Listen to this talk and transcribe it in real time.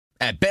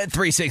At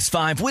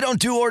Bet365, we don't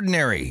do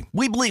ordinary.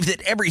 We believe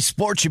that every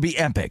sport should be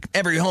epic.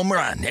 Every home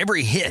run,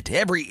 every hit,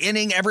 every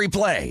inning, every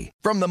play.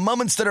 From the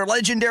moments that are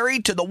legendary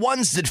to the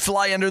ones that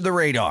fly under the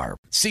radar.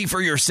 See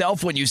for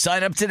yourself when you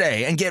sign up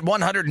today and get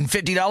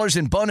 $150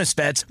 in bonus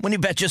bets when you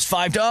bet just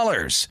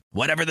 $5.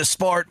 Whatever the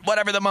sport,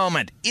 whatever the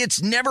moment,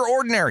 it's never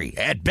ordinary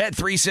at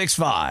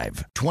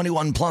Bet365.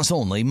 21 plus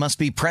only. Must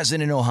be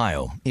present in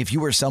Ohio. If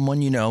you or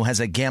someone you know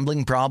has a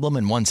gambling problem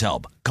and wants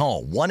help,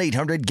 call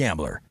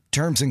 1-800-GAMBLER.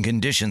 Terms and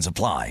conditions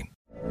apply.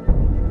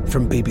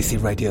 From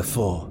BBC Radio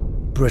 4,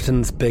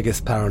 Britain's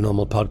biggest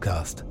paranormal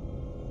podcast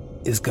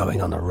is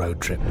going on a road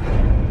trip.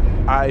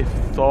 I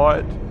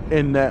thought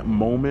in that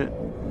moment,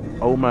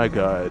 oh my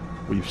God,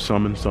 we've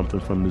summoned something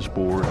from this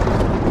board.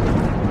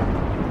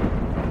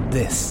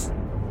 This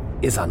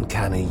is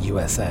Uncanny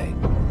USA.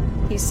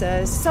 He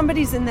says,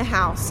 somebody's in the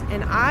house,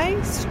 and I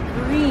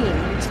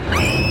screamed.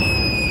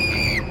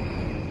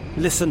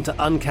 Listen to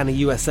Uncanny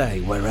USA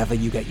wherever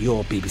you get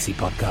your BBC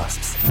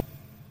podcasts,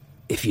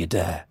 if you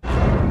dare.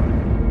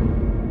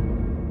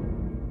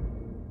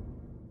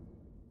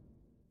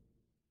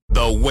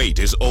 The wait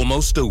is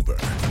almost over.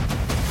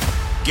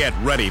 Get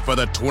ready for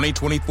the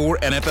 2024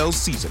 NFL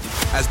season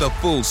as the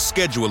full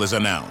schedule is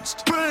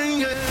announced.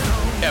 Bring it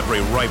on. Every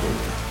rivalry,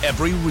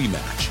 every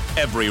rematch,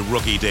 every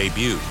rookie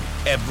debut,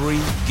 every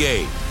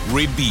game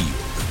revealed.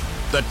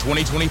 The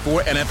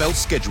 2024 NFL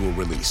schedule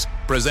release,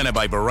 presented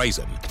by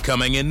Verizon,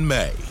 coming in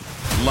May.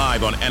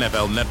 Live on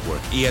NFL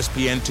Network,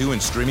 ESPN2,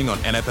 and streaming on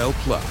NFL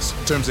Plus.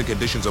 Terms and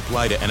conditions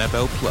apply to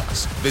NFL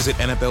Plus. Visit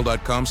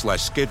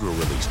NFL.com/schedule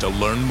release to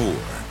learn more.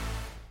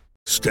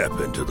 Step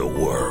into the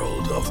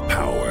world of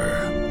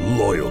power,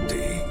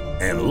 loyalty,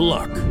 and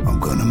luck. I'm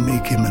gonna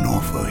make him an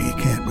offer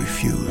he can't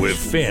refuse. With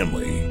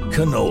family,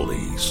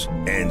 cannolis,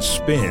 and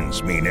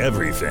spins mean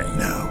everything.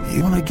 Now,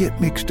 you wanna get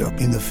mixed up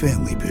in the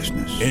family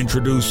business.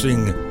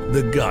 Introducing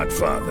The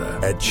Godfather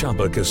at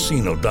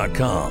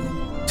ChumbaCasino.com.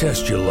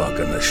 Test your luck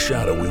in the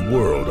shadowy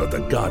world of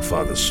The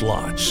Godfather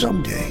slot.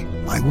 Someday,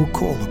 I will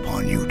call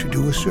upon you to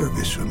do a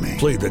service for me.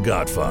 Play The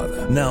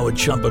Godfather, now at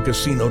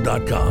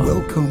ChumbaCasino.com.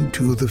 Welcome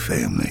to the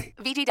family.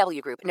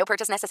 VGW Group. No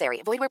purchase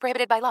necessary. Void where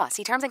prohibited by law.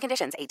 See terms and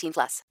conditions. 18+.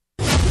 Let's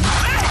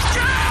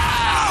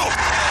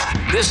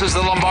go! This is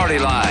the Lombardi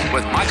Line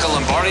with Michael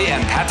Lombardi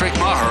and Patrick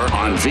Maher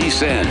on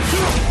VSiN.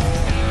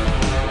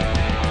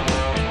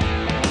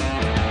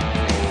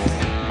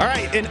 All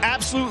right, an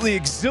absolutely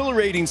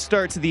exhilarating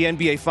start to the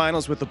NBA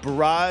Finals with a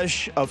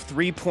barrage of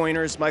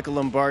three-pointers. Michael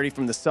Lombardi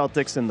from the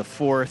Celtics in the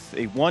fourth,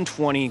 a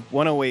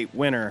 120-108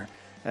 winner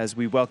as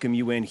we welcome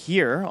you in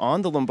here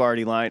on the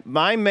Lombardi Line.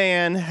 My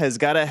man has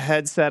got a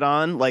headset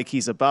on like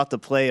he's about to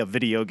play a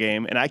video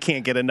game, and I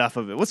can't get enough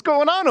of it. What's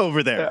going on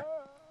over there?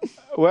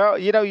 Well,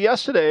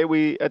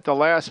 yesterday at the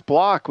last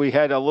block, we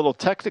had a little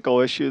technical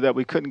issue that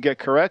we couldn't get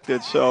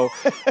corrected. So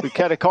we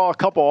had to call a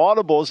couple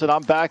audibles, and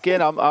I'm back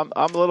in. I'm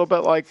a little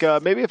bit like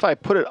maybe if I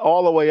put it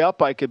all the way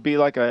up, I could be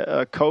like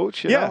a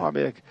coach. You know? I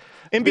mean,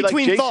 in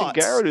between like thoughts.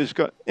 Jason Garrett, who's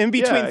going. In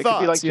between it thoughts.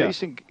 Could be like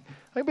Jason.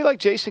 I'd be like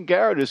Jason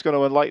Garrett, who's going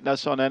to enlighten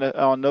us on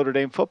Notre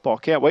Dame football.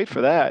 Can't wait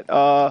for that.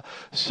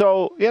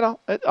 So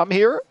I'm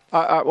here.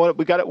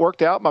 We got it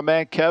worked out. My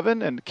man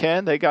Kevin and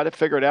Ken, they got it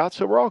figured out.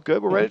 So we're all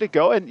good. We're ready to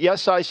go. And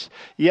yes,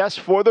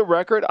 for the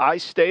record, I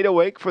stayed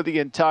awake for the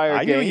entire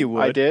game. I knew you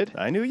would. I did.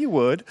 I knew you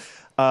would.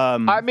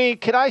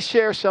 Can I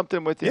share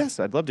something with you? Yes,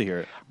 I'd love to hear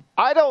it.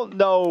 I don't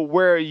know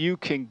where you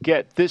can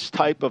get this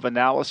type of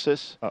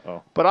analysis.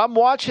 But I'm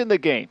watching the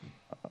game.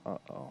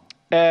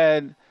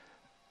 And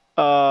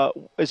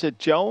is it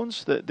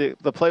Jones, the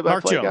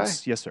play-by-play guy? Mark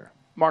Jones, yes, sir.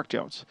 Mark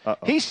Jones.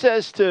 He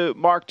says to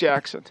Mark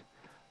Jackson,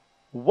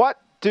 What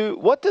do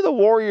the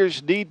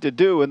Warriors need to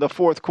do in the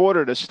fourth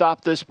quarter to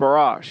stop this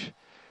barrage?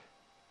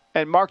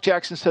 And Mark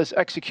Jackson says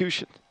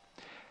execution.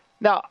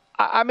 Now,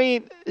 I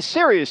mean,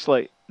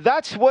 seriously,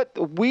 that's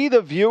what we,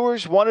 the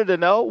viewers, wanted to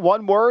know.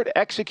 One word,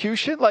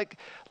 execution. Like,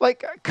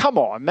 come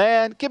on,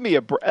 man. Give me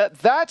a break.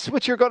 That's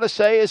what you're going to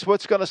say is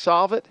what's going to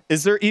solve it?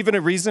 Is there even a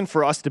reason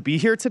for us to be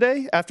here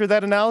today after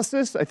that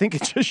analysis? I think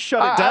it just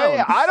shut it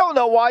down. I don't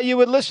know why you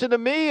would listen to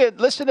me and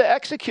listen to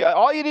execute.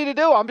 All you need to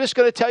do, I'm just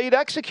going to tell you to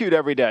execute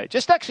every day.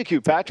 Just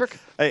execute, Patrick.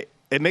 Hey,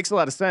 it makes a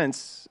lot of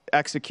sense.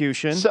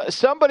 Execution.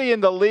 Somebody in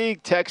the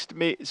league texted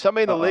me.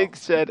 Somebody in the league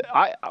said,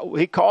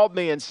 he called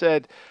me and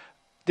said,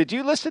 did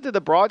you listen to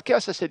the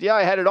broadcast? I said, yeah,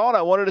 I had it on.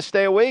 I wanted to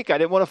stay awake. I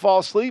didn't want to fall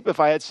asleep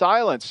if I had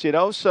silence,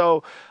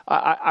 So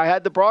I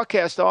had the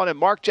broadcast on, and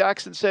Mark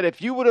Jackson said,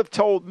 if you would have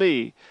told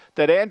me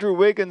that Andrew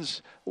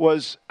Wiggins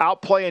was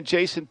outplaying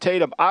Jason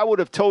Tatum, I would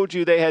have told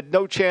you they had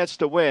no chance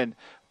to win.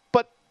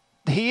 But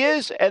he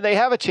is, and they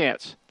have a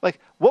chance. Like,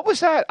 what was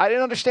that? I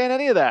didn't understand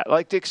any of that.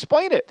 Like,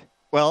 explain it.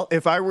 Well,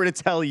 if I were to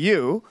tell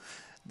you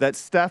that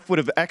Steph would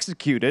have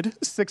executed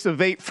 6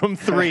 of 8 from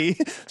 3,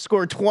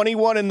 scored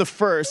 21 in the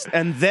first,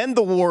 and then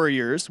the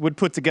Warriors would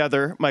put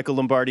together, Michael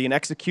Lombardi, an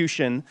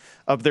execution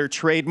of their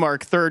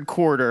trademark third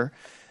quarter,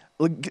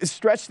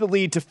 stretch the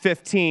lead to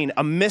 15,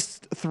 a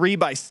missed 3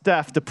 by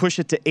Steph to push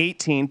it to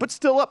 18, but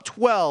still up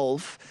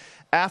 12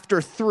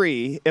 after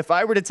 3. If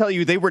I were to tell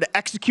you they were to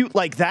execute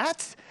like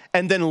that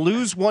and then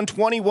lose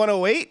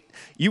 120-108,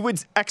 you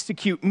would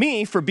execute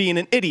me for being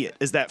an idiot.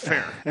 Is that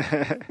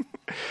fair?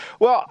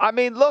 Well, I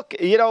mean, look,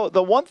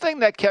 the one thing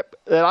that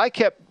I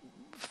kept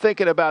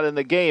thinking about in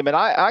the game, and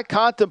I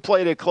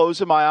contemplated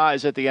closing my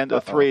eyes at the end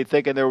of 3,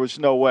 thinking there was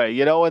no way,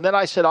 and then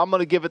I said, I'm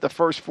going to give it the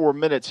first 4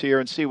 minutes here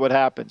and see what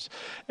happens.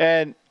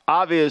 And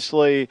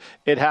obviously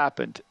it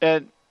happened.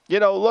 And,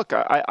 look,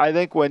 I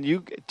think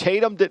when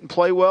Tatum didn't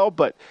play well,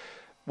 but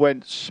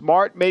when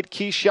Smart made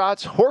key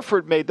shots,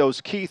 Horford made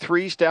those key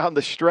threes down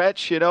the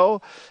stretch,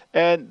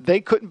 and they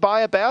couldn't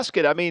buy a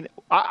basket. I mean,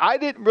 I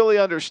didn't really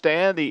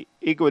understand the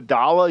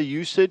Iguodala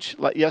usage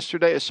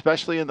yesterday,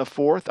 especially in the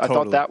fourth. I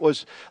thought that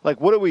was like,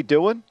 what are we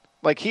doing?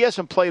 Like, he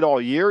hasn't played all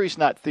year. He's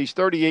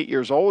 38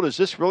 years old. Is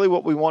this really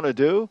what we want to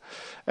do?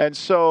 And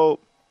so,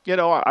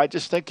 I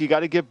just think you got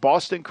to give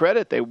Boston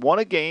credit. They won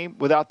a game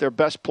without their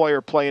best player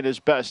playing his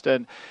best.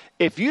 And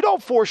if you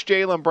don't force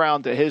Jaylen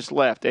Brown to his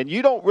left, and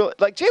you don't really –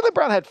 like, Jaylen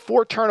Brown had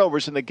 4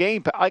 turnovers in the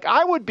game. Like,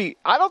 I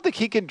don't think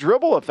he can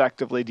dribble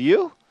effectively. Do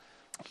you?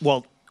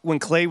 Well, when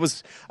Clay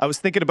was – I was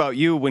thinking about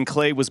you when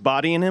Clay was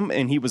bodying him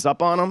and he was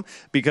up on him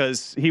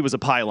because he was a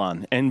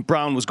pylon and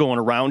Brown was going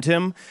around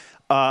him.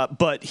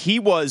 But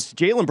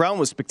Jaylen Brown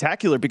was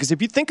spectacular because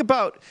if you think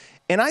about –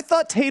 and I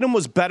thought Tatum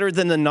was better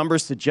than the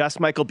numbers suggest,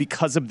 Michael,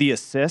 because of the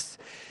assists.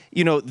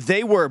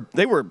 They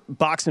were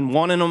boxing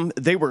one in them.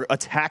 They were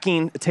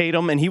attacking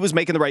Tatum, and he was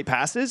making the right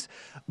passes.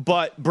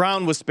 But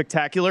Brown was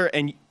spectacular.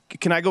 And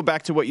can I go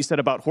back to what you said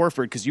about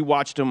Horford? Because you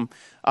watched him,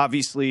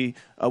 obviously,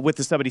 with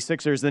the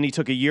 76ers. Then he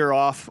took a year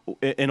off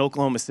in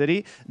Oklahoma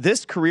City.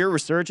 This career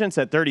resurgence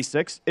at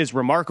 36 is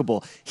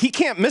remarkable. He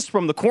can't miss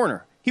from the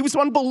corner. He was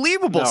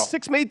unbelievable. No.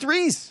 6 made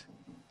threes.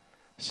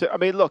 So, I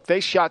mean, look, they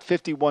shot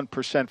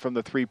 51% from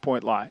the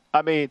three-point line.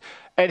 I mean,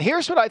 and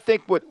here's what I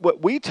think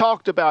what we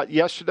talked about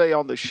yesterday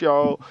on the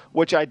show,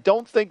 which I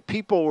don't think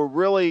people were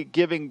really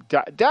giving.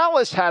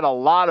 Dallas had a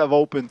lot of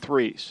open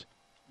threes.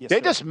 Yes, they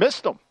just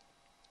missed them.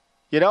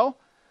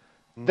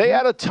 Mm-hmm. They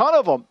had a ton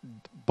of them.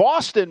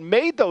 Boston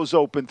made those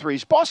open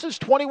threes. Boston's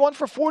 21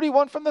 for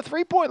 41 from the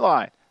three-point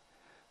line.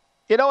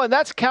 And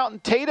that's counting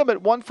Tatum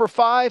at 1 for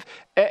 5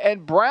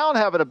 and Brown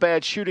having a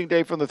bad shooting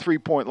day from the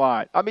three-point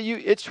line. I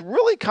mean, it's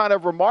really kind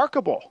of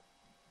remarkable.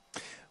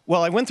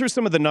 Well, I went through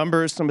some of the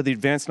numbers, some of the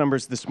advanced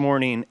numbers this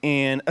morning,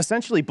 and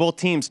essentially both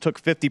teams took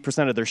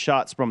 50% of their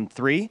shots from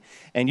 3.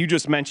 And you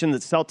just mentioned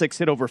that Celtics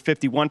hit over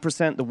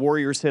 51%, the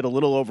Warriors hit a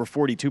little over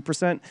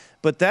 42%.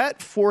 But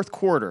that fourth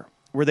quarter,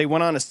 where they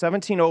went on a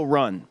 17-0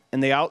 run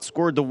and they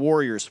outscored the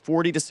Warriors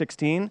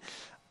 40-16,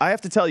 I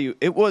have to tell you,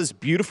 it was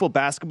beautiful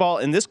basketball,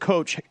 and this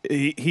coach,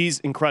 he's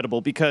incredible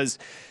because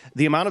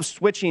the amount of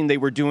switching they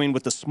were doing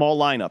with the small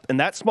lineup, and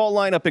that small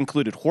lineup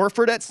included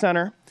Horford at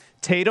center,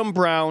 Tatum,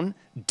 Brown,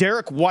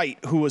 Derek White,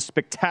 who was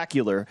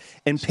spectacular,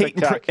 and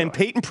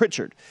Peyton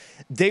Pritchard.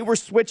 They were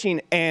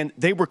switching, and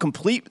they were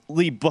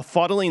completely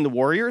befuddling the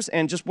Warriors.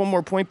 And just one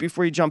more point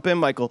before you jump in,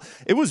 Michael.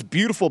 It was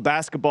beautiful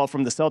basketball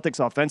from the Celtics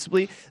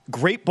offensively,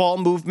 great ball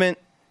movement,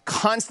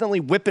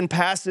 constantly whipping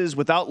passes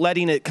without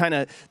letting it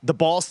the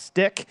ball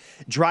stick,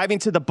 driving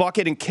to the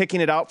bucket and kicking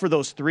it out for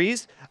those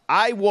threes.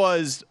 I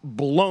was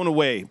blown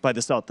away by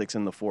the Celtics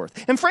in the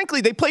fourth. And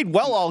frankly, they played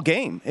well all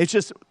game.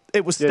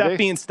 It was step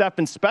being step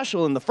and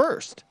special in the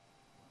first.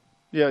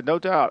 Yeah, no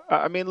doubt.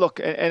 I mean, look,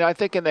 and I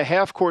think in the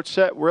half-court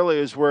set really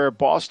is where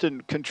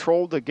Boston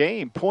controlled the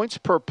game. Points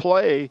per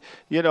play,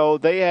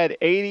 they had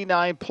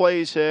 89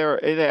 plays there,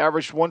 and they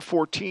averaged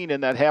 114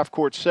 in that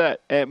half-court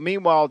set. And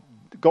meanwhile,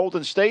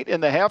 Golden State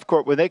in the half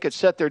court, when they could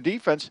set their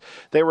defense,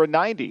 they were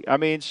 90. I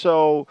mean,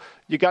 so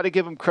you got to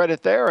give them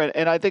credit there.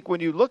 And I think when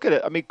you look at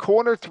it, I mean,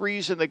 corner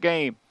threes in the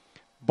game,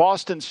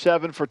 Boston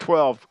 7 for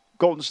 12,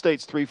 Golden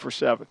State's 3 for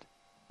 7.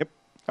 Yep.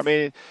 I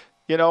mean,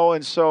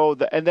 and so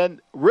and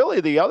then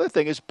really the other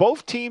thing is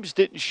both teams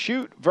didn't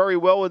shoot very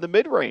well in the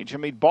mid-range. I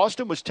mean,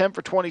 Boston was 10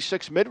 for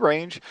 26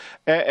 mid-range,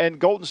 and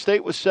Golden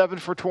State was 7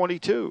 for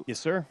 22. Yes,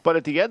 sir. But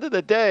at the end of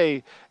the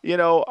day,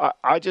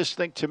 I just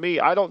think, to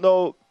me, I don't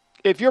know.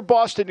 If you're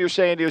Boston, you're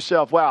saying to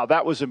yourself, wow,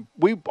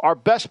 our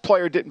best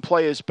player didn't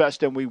play his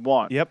best and we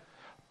won. Yep.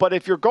 But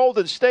if you're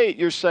Golden State,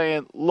 you're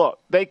saying, look,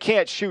 they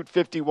can't shoot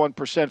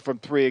 51% from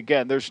 3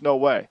 again. There's no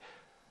way.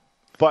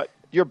 But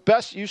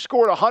you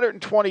scored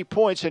 120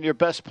 points and your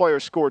best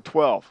player scored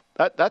 12.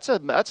 That's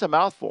a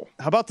mouthful.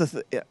 How about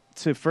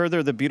to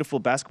further the beautiful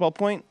basketball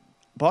point,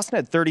 Boston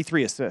had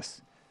 33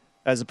 assists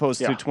as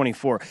opposed to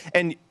 24.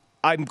 And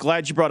I'm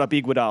glad you brought up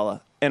Iguodala,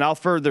 and I'll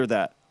further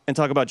that and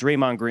talk about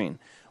Draymond Green.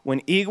 When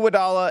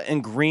Iguodala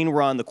and Green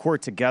were on the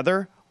court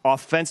together,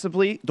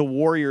 offensively, the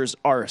Warriors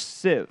are a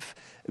sieve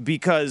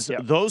because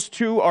those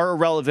two are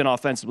irrelevant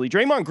offensively.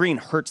 Draymond Green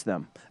hurts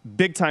them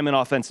big time in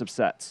offensive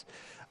sets.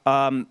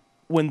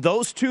 When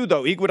those two,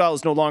 though, Iguodala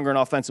is no longer an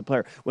offensive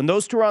player. When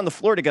those two are on the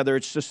floor together,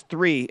 it's just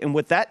 3. And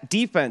with that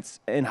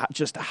defense and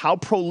just how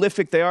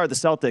prolific they are, the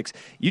Celtics,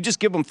 you just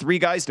give them 3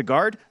 guys to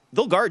guard,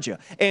 they'll guard you.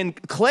 And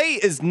Clay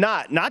is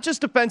not just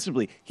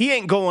defensively. He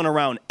ain't going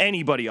around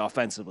anybody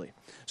offensively.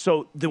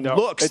 So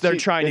looks they're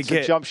trying to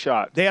get a jump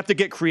shot. They have to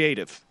get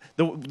creative.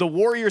 The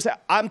Warriors,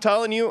 I'm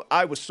telling you,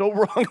 I was so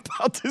wrong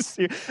about this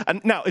series.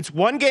 Now, it's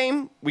one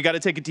game. We got to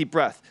take a deep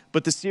breath.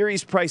 But the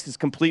series price is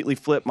completely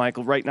flipped,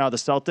 Michael. Right now, the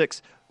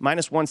Celtics,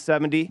 minus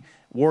 170,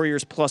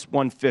 Warriors plus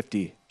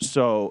 150.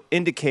 So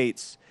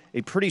indicates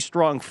a pretty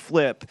strong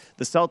flip.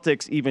 The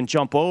Celtics even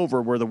jump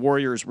over where the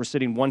Warriors were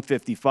sitting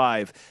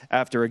 155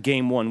 after a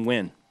Game 1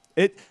 win.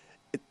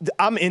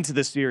 I'm into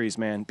this series,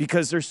 man,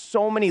 because there's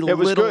so many It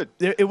was good.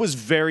 It was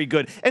very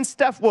good. And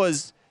Steph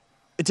was,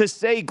 to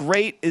say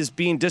great is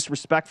being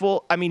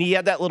disrespectful. I mean, he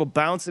had that little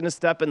bounce in his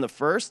step in the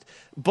first,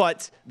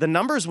 but the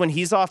numbers when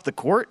he's off the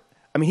court,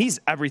 I mean, he's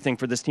everything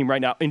for this team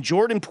right now. And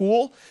Jordan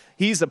Poole,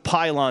 he's a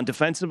pylon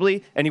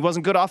defensively, and he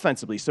wasn't good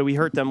offensively, so he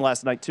hurt them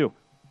last night too.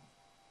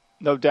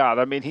 No doubt.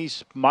 I mean,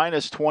 he's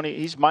minus 20.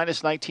 He's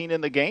minus 19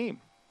 in the game.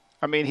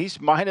 I mean, he's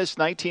minus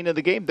 19 in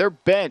the game. Their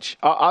bench,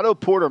 Otto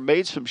Porter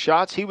made some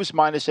shots. He was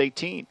minus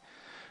 18.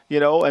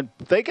 And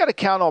they got to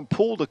count on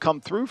Poole to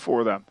come through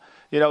for them.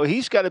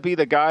 He's got to be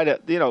the guy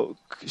that,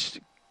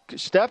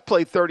 Steph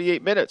played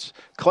 38 minutes.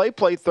 Clay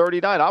played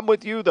 39. I'm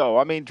with you, though.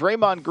 I mean,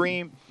 Draymond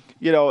Green,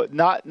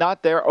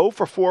 not there. 0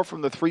 for 4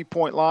 from the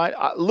three-point line.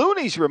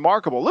 Looney's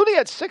remarkable. Looney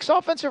had 6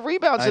 offensive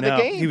rebounds in the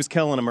game. He was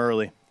killing them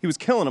early. He was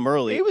killing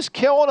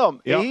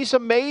them. Yep. He's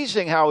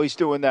amazing how he's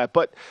doing that.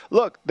 But,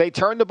 look, they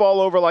turned the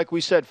ball over, like we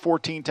said,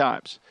 14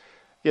 times.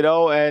 And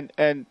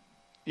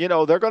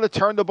they're going to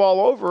turn the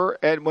ball over.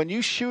 And when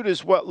you shoot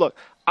as well – look,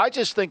 I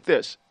just think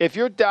this. If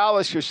you're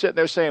Dallas, you're sitting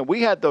there saying,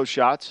 we had those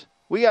shots.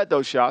 We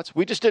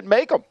just didn't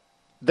make them.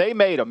 They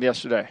made them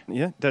yesterday.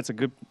 Yeah, that's a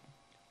good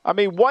 – I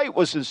mean, White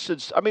was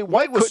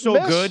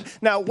so good.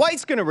 Now,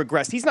 White's going to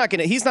regress. He's not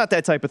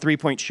that type of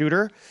three-point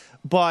shooter,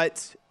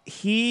 but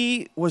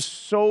he was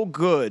so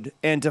good,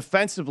 and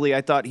defensively,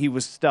 I thought he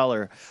was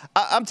stellar.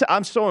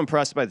 I'm so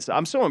impressed by this.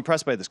 I'm so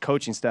impressed by this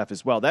coaching staff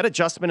as well. That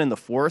adjustment in the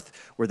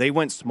fourth where they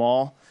went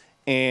small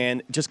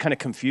and just kind of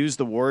confused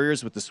the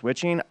Warriors with the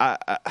switching. I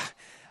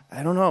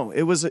don't know.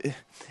 It was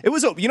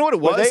you know what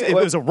it was? It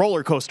was a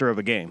roller coaster of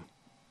a game.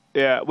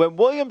 Yeah, when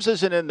Williams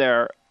isn't in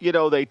there,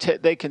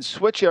 they can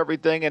switch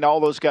everything and all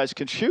those guys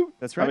can shoot.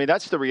 That's right. I mean,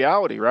 that's the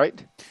reality,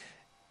 right?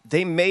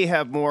 They may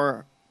have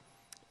more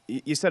 –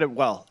 you said it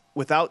well.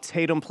 Without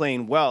Tatum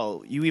playing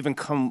well, you even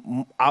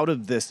come out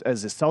of this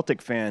as a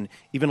Celtic fan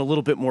even a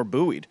little bit more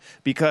buoyed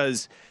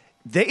because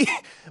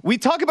we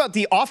talk about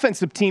the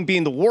offensive team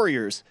being the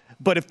Warriors,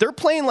 but if they're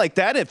playing like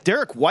that, if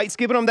Derek White's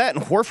giving them that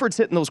and Horford's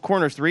hitting those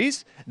corner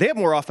threes, they have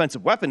more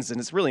offensive weapons and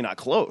it's really not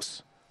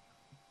close.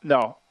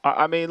 No.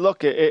 I mean,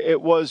 look,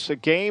 it was a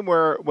game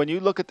where when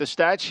you look at the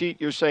stat sheet,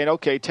 you're saying,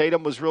 okay,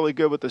 Tatum was really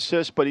good with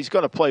assists, but he's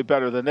going to play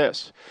better than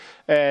this.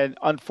 And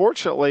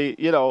unfortunately,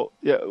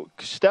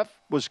 Steph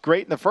was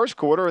great in the first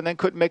quarter and then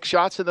couldn't make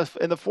shots in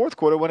the fourth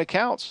quarter when it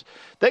counts.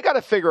 They got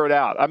to figure it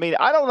out. I mean,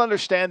 I don't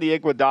understand the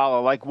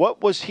Iguodala. Like,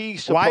 what was he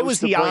supposed to bring? Why was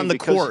he on the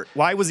court?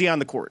 Why was he on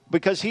the court?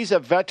 Because he's a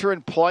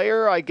veteran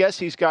player. I guess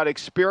he's got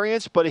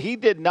experience, but he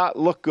did not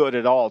look good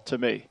at all to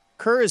me.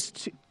 Kerr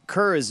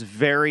is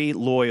very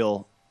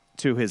loyal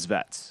to his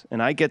vets,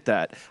 and I get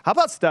that. How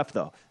about Steph,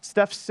 though?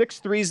 Steph, 6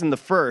 threes in the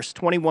first,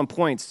 21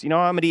 points. You know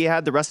how many he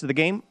had the rest of the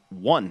game?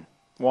 One.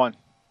 But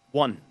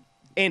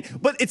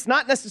it's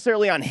not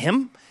necessarily on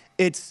him.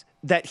 It's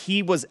that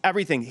he was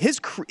everything.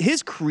 His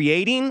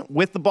creating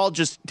with the ball,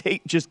 just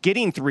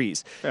getting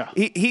threes. Yeah.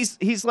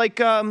 He's like,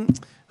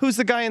 who's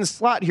the guy in the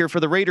slot here for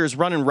the Raiders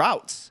running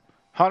routes?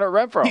 Hunter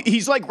Renfrow.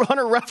 He's like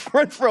Hunter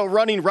Renfrow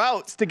running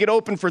routes to get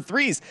open for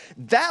threes.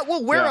 That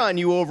will wear on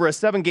you over a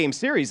 7-game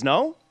series,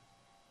 no?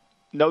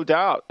 No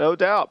doubt.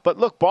 But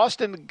look,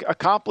 Boston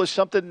accomplished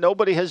something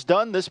nobody has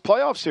done this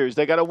playoff series.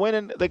 They got to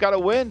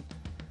win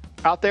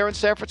out there in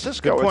San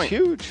Francisco. It's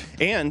huge.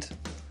 And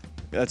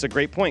that's a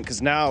great point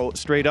because now,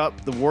 straight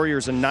up, the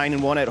Warriors are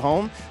 9-1 at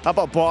home. How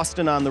about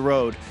Boston on the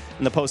road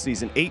in the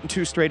postseason?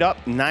 8-2 straight up,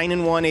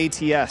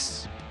 9-1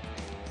 ATS.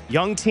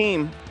 Young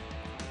team.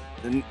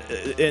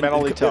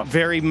 Mentally tough.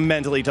 Very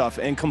mentally tough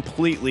and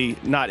completely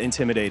not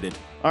intimidated.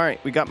 All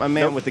right, we got my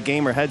man with the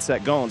gamer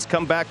headset going. Let's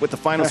come back with the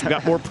finals. We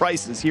got more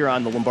prices here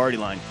on the Lombardi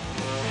Line.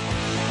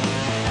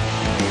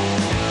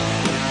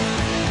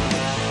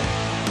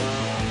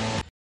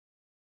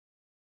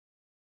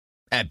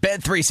 At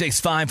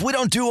Bet365, we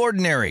don't do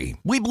ordinary.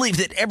 We believe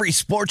that every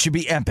sport should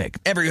be epic.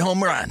 Every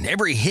home run,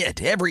 every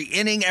hit, every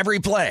inning, every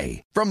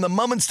play. From the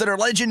moments that are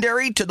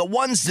legendary to the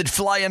ones that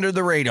fly under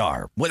the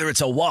radar. Whether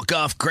it's a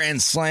walk-off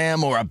grand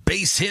slam or a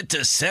base hit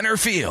to center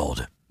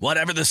field.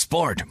 Whatever the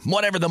sport,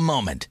 whatever the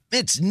moment.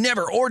 It's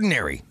never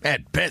ordinary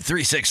at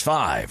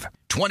Bet365.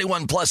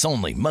 21 plus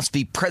only. Must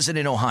be present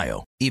in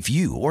Ohio. If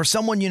you or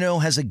someone you know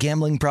has a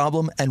gambling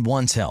problem and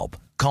wants help,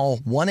 call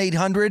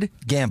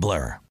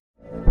 1-800-GAMBLER.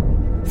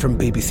 From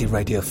BBC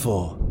Radio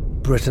 4,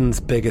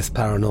 Britain's biggest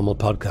paranormal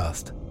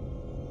podcast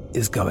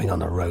is going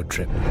on a road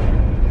trip.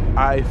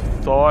 I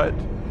thought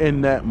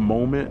in that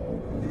moment,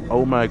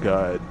 oh my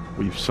God,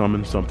 we've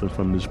summoned something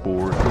from this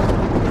board.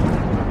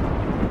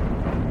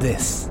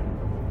 This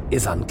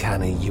is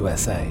Uncanny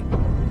USA.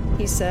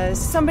 He says,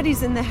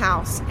 somebody's in the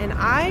house, and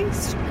I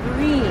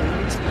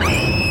screamed.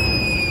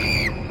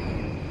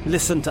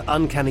 Listen to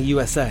Uncanny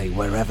USA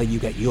wherever you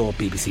get your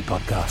BBC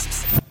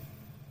podcasts,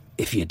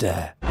 if you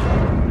dare.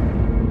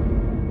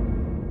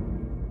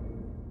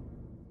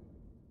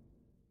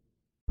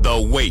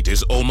 The wait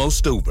is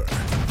almost over.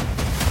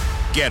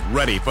 Get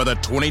ready for the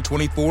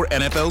 2024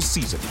 NFL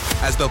season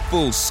as the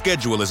full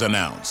schedule is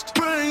announced.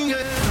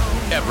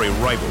 Every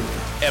rivalry,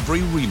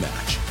 every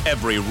rematch,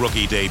 every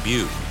rookie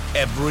debut,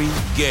 every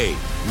game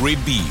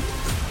revealed.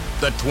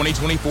 The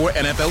 2024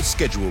 NFL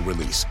schedule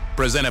release,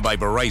 presented by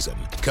Verizon,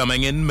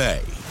 coming in May.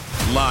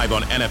 Live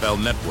on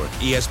NFL Network,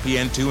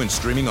 ESPN2, and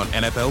streaming on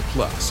NFL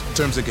Plus.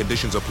 Terms and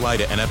conditions apply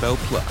to NFL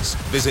Plus.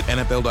 Visit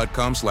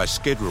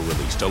NFL.com/schedule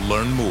release to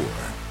learn more.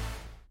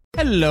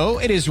 Hello,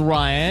 it is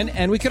Ryan,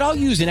 and we could all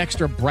use an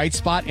extra bright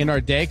spot in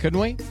our day, couldn't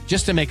we?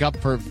 Just to make up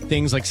for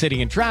things like sitting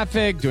in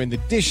traffic, doing the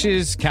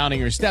dishes, counting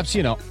your steps,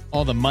 you know,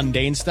 all the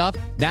mundane stuff.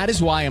 That is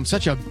why I'm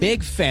such a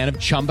big fan of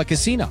Chumba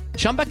Casino.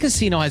 Chumba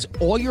Casino has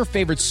all your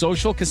favorite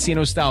social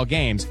casino-style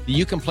games that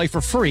you can play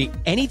for free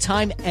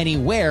anytime,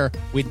 anywhere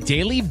with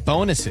daily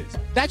bonuses.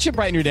 That should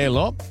brighten your day a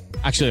little.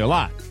 Actually, a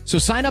lot. So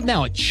sign up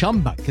now at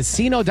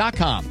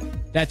ChumbaCasino.com.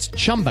 That's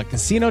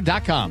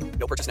ChumbaCasino.com.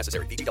 No purchase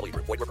necessary. VGW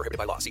Group. Void where prohibited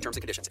by law. See terms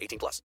and conditions.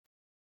 18+.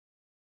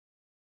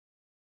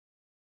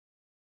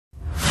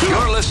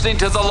 You're listening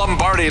to the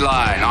Lombardi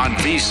Line on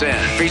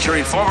VSiN,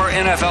 featuring former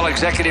NFL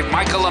executive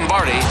Michael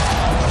Lombardi.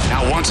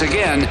 Now, once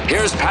again,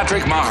 here's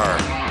Patrick Maher.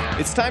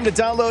 It's time to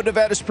download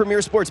Nevada's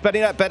premier sports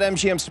betting app,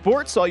 BetMGM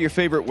Sports. All your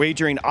favorite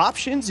wagering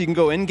options. You can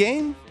go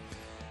in-game.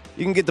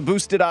 You can get the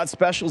boosted odds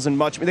specials and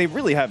much. They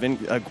really have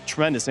a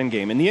tremendous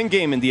in-game. And the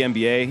in-game in the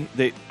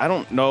NBA, I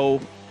don't know.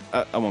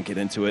 I won't get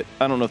into it.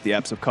 I don't know if the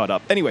apps have caught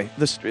up. Anyway,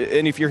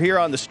 and if you're here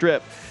on the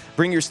Strip,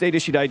 bring your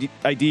state-issued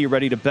ID. You're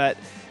ready to bet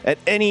at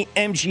any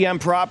MGM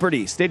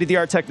property.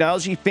 State-of-the-art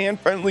technology,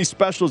 fan-friendly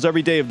specials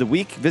every day of the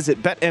week.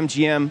 Visit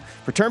BetMGM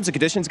for terms and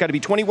conditions. Got to be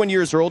 21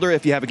 years or older.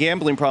 If you have a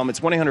gambling problem, it's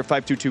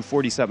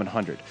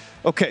 1-800-522-4700.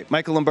 Okay,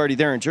 Michael Lombardi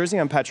there in Jersey.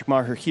 I'm Patrick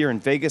Maher here in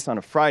Vegas on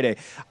a Friday.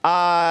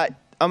 I'm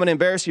going to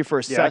embarrass you for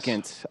a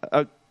second.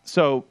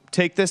 So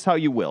take this how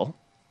you will.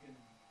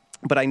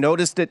 But I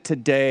noticed it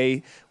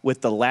today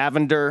with the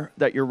lavender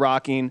that you're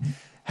rocking.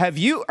 Are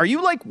you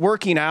like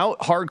working out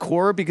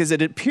hardcore? Because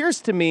it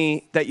appears to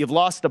me that you've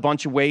lost a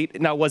bunch of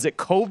weight. Now, was it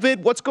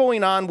COVID? What's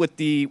going on with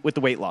the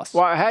weight loss?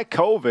 Well, I had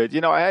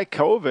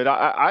COVID.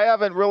 I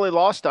haven't really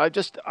lost. I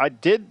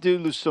did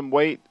lose some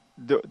weight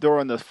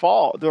during the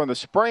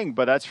spring,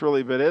 but that's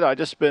really been it. I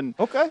just been,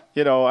 I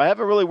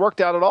haven't really worked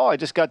out at all. I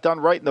just got done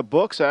writing the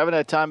books. I haven't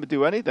had time to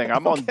do anything.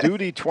 I'm on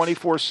duty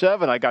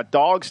 24/7. I got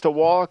dogs to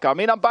walk. I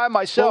mean, I'm by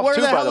myself by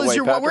the way,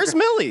 Patrick. Where's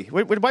Millie?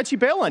 Why'd she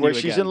bail on you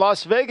again? She's in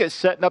Las Vegas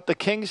setting up the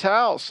King's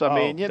house. I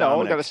mean,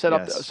 Dominic, got to set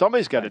up.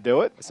 Somebody's got to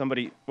do it.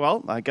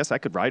 Well, I guess I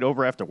could ride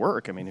over after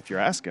work. I mean, if you're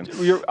asking.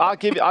 I'll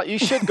give you. You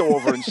should go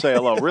over and say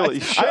hello. Really,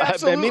 you should.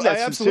 I mean that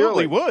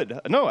sincerely.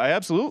 Would. No, I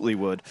absolutely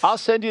would. I'll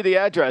send you the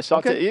address.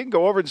 You can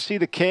go over and see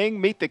the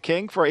King, meet the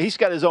King. He's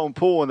got his own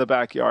pool in the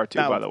backyard, too,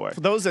 by the way. For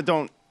those that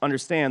don't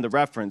understand the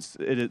reference,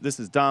 this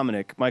is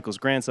Dominic, Michael's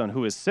grandson,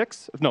 who is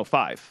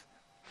 5.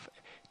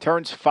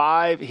 Turns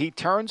 5. He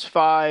turns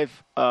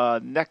 5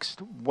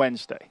 next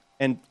Wednesday.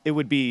 And it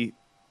would be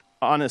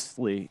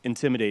honestly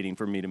intimidating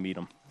for me to meet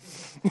him.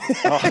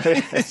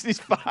 He's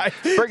 5.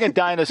 Bring a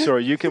dinosaur.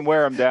 You can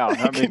wear him down.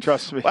 I mean,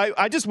 trust me.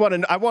 I just want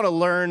to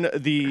learn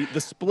the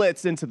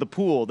splits into the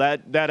pool.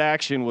 That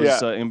action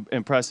was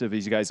impressive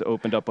as you guys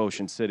opened up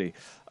Ocean City.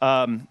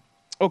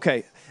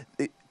 Okay.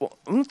 Well,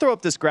 I'm going to throw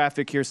up this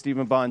graphic here,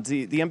 Stephen Bond,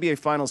 the NBA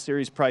Finals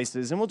Series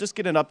prices, and we'll just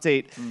get an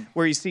update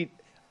where you see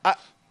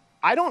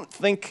I don't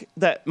think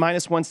that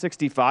minus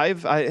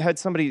 165. I had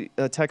somebody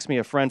text me,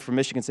 a friend from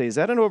Michigan, say, is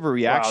that an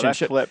overreaction? Wow,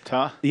 that flipped,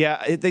 huh?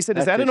 Yeah, they said,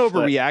 is that an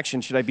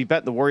overreaction? Should I be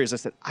betting the Warriors? I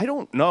said, I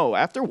don't know.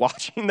 After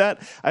watching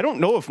that, I don't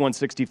know if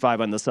 165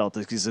 on the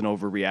Celtics is an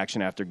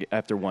overreaction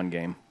after one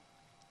game.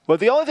 Well,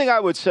 the only thing I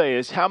would say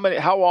is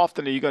how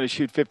often are you going to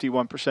shoot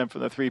 51%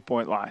 from the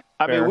three-point line?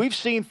 I mean, we've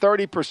seen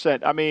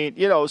 30%. I mean,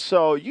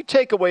 so you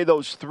take away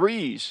those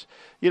threes.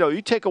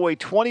 You take away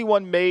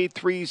 21 made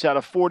threes out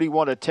of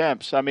 41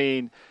 attempts. I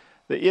mean,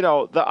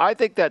 I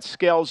think that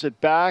scales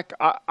it back.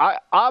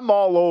 I'm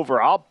all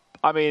over.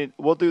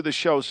 We'll do the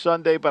show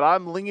Sunday, but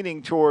I'm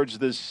leaning towards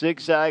this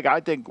zigzag. I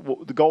think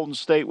the Golden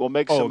State will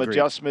make some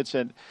adjustments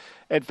and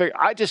figure.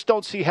 I just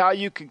don't see how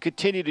you can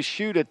continue to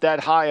shoot at that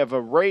high of a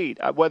rate,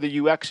 whether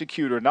you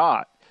execute or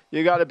not.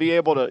 You got to be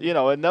able to,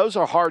 and those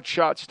are hard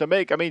shots to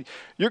make. I mean,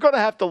 you're going to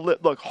have to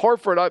look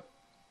Horford.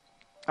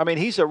 I mean,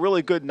 he's a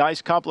really good,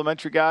 nice,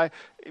 complimentary guy.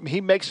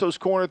 He makes those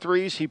corner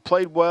threes. He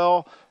played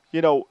well.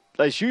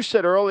 As you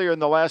said earlier in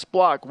the last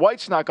block,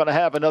 White's not going to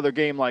have another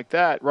game like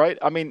that, right?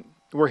 I mean,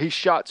 where he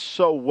shot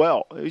so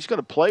well. He's going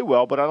to play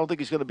well, but I don't think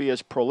he's going to be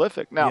as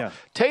prolific. Now,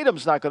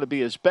 Tatum's not going to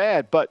be as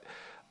bad, but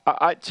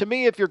to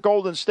me, if you're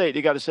Golden State,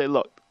 you got to say,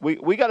 look,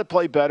 we got to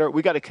play better.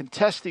 We got to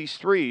contest these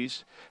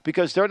threes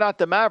because they're not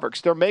the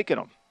Mavericks. They're making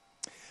them.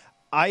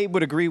 I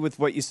would agree with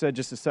what you said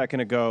just a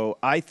second ago.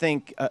 I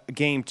think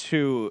Game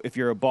 2, if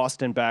you're a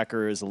Boston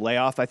backer, is a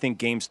layoff. I think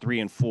Games 3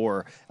 and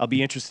 4, I'll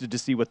be interested to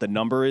see what the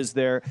number is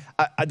there.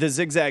 The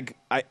zigzag,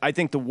 I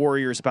think the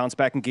Warriors bounce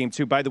back in Game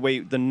 2. By the way,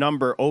 the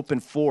number open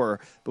 4,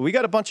 but we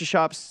got a bunch of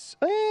shops.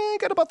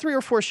 Got about 3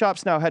 or 4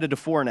 shops now headed to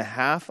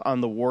 4.5 on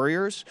the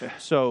Warriors.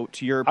 So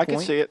to your point, I can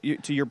see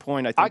it. To your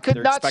point, I think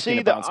they're expecting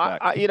to bounce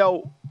back.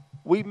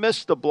 We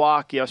missed the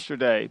block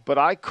yesterday, but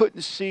I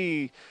couldn't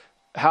see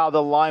how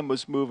the line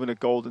was moving at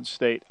Golden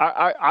State.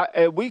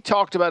 And we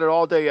talked about it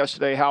all day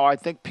yesterday, how I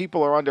think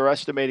people are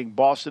underestimating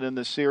Boston in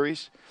this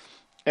series.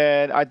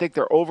 And I think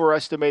they're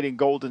overestimating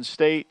Golden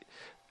State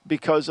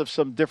because of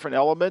some different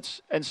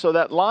elements. And so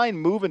that line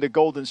moving to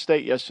Golden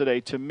State yesterday,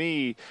 to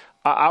me,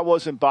 I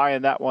wasn't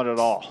buying that one at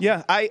all.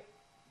 Yeah, I'm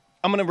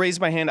going to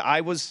raise my hand.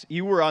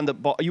 You were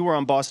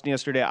on Boston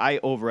yesterday. I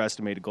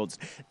overestimated Golden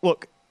State.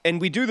 Look, and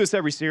we do this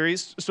every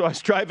series, so I was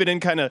driving in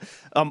kind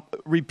of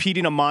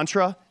repeating a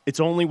mantra.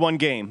 It's only one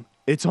game.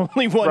 It's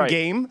only one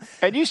game.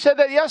 And you said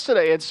that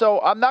yesterday, and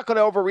so I'm not going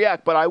to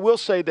overreact, but I will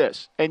say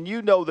this, and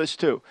you know this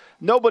too.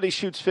 Nobody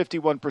shoots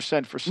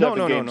 51% for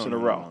seven games in a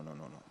row. No.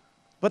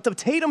 But the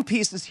Tatum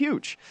piece is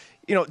huge.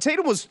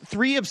 Tatum was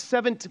 3 of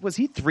 7. Was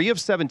he 3 of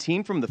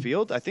 17 from the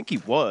field? I think he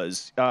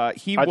was. I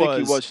think he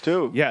was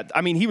too. Yeah,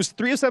 I mean, he was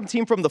 3 of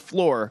 17 from the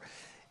floor,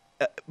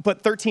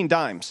 but 13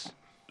 dimes.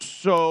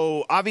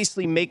 So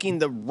obviously making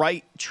the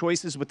right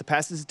choices with the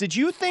passes. Did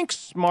you think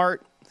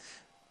Smart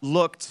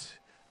looked?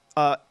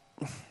 I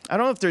don't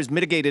know if there's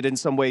mitigated in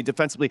some way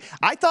defensively.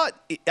 I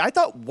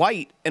thought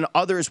White and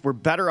others were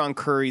better on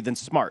Curry than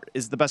Smart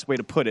is the best way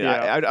to put it.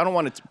 Yeah. I don't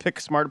want to pick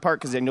Smart apart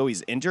because I know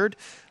he's injured.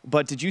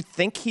 But did you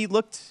think he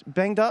looked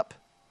banged up?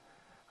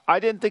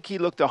 I didn't think he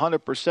looked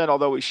 100%,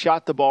 although he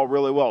shot the ball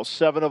really well.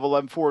 7 of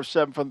 11, 4 of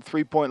 7 from the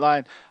three-point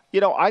line.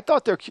 I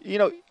thought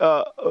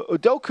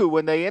Udoka,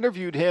 when they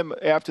interviewed him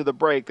after the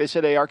break, they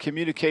said, hey, our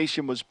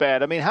communication was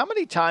bad. I mean, how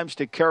many times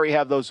did Curry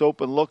have those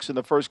open looks in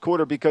the first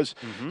quarter? Because,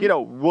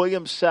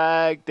 Williams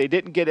sagged. They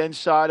didn't get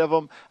inside of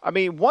him. I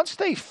mean, once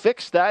they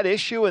fix that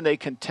issue and they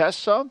contest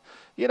some,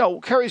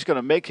 Curry's going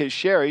to make his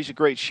share. He's a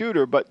great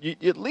shooter, but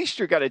at least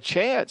you got a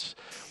chance.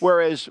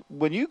 Whereas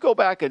when you go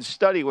back and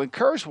study, when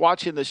Kerr's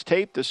watching this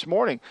tape this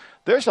morning,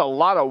 there's a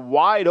lot of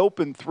wide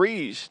open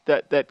threes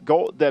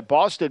that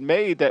Boston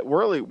made that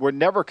really were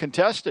never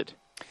contested.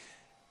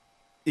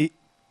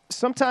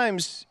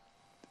 Sometimes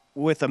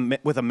with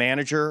a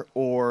manager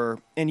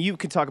and you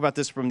can talk about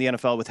this from the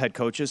NFL with head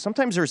coaches,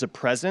 sometimes there's a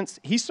presence.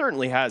 He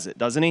certainly has it,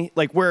 doesn't he?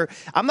 Like where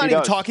I'm not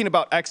even talking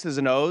about X's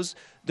and O's.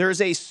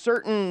 There's a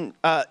certain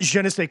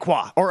je ne sais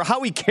quoi, or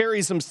how he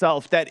carries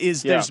himself that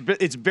is,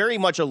 it's very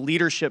much a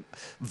leadership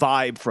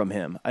vibe from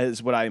him,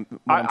 is what I'm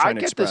trying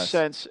to express. I get the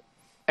sense,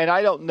 and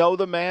I don't know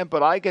the man,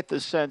 but I get the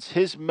sense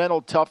his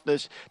mental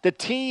toughness, the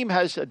team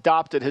has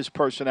adopted his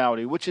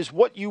personality, which is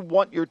what you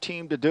want your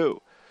team to do.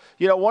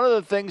 One of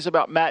the things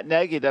about Matt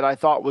Nagy that I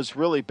thought was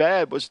really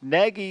bad was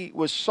Nagy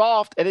was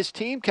soft, and his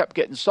team kept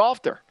getting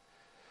softer.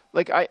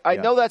 Like I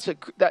know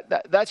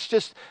that's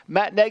just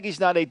Matt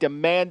Nagy's not a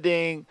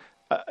demanding.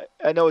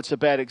 I know it's a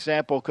bad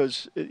example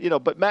because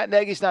but Matt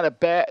Nagy's not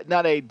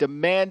a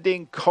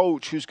demanding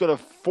coach who's going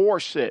to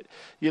force it.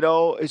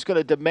 Is going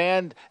to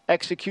demand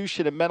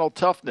execution and mental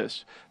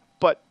toughness.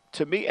 But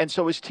to me, and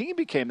so his team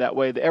became that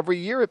way. Every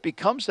year it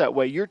becomes that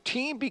way. Your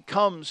team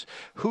becomes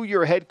who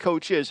your head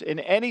coach is in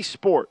any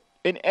sport.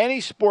 In any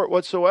sport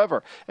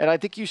whatsoever. And I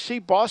think you see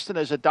Boston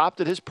has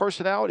adopted his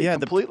personality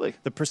completely.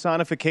 The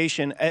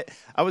personification.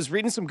 I was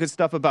reading some good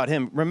stuff about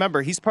him.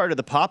 Remember, he's part of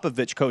the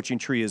Popovich coaching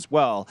tree as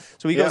well.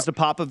 So he goes to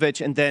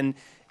Popovich, and then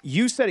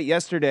you said it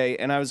yesterday,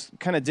 and I was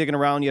kind of digging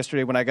around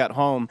yesterday when I got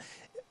home.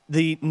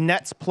 The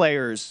Nets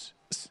players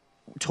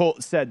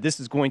said this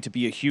is going to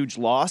be a huge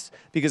loss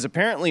because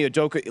apparently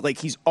Udoka,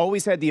 he's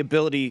always had the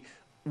ability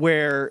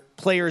where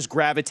players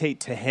gravitate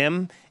to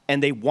him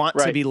and they want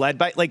to be led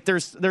by,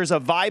 there's a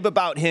vibe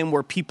about him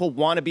where people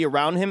want to be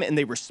around him and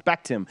they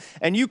respect him.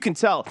 And you can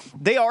tell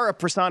they are a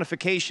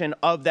personification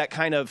of that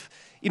kind of,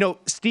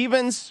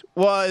 Stevens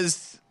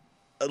was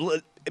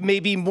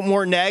maybe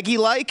more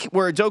Nagy-like,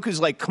 where Udoka's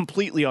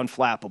completely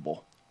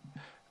unflappable.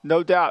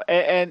 No doubt.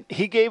 And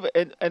he gave,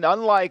 and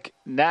unlike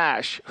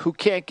Nash, who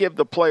can't give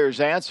the players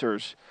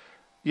answers,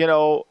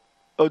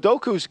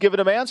 Udoka's giving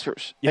them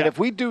answers. Yeah. And if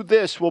we do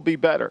this, we'll be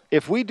better.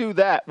 If we do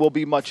that, we'll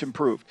be much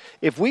improved.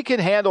 If we can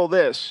handle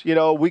this,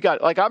 we got,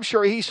 I'm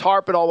sure he's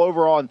harping all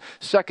over on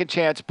second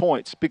chance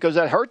points because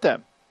that hurt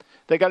them.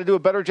 They got to do a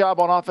better job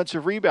on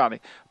offensive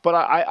rebounding. But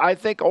I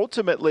think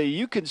ultimately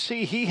you can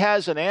see he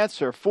has an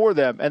answer for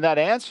them, and that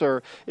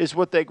answer is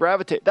what they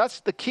gravitate.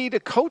 That's the key to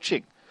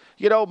coaching.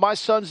 My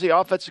son's the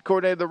offensive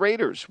coordinator of the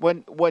Raiders.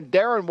 When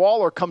Darren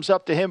Waller comes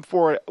up to him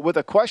with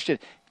a question,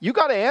 you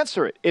got to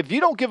answer it. If you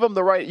don't give him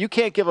you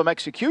can't give him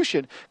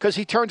execution because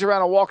he turns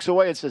around and walks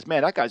away and says,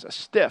 "Man, that guy's a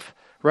stiff,"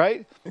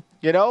 right?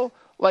 You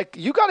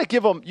got to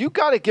give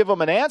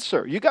him an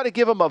answer. You got to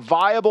give him a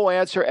viable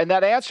answer, and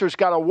that answer's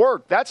got to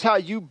work. That's how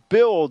you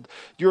build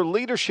your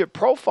leadership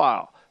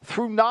profile,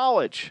 through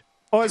knowledge.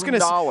 Oh, I was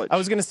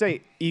going to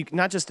say,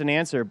 not just an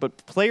answer,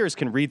 but players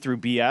can read through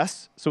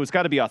BS, so it's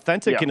got to be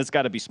authentic and it's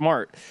got to be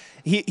smart.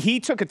 He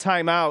took a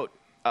timeout.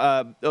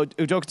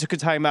 Udoka took a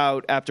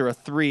timeout after a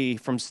 3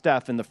 from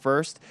Steph in the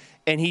first,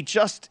 and he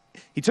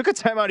took a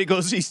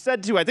timeout. He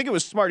said to, I think it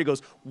was Smart, he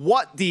goes,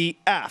 "What the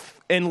F?"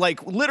 And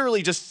like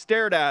literally just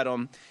stared at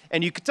him,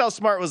 and you could tell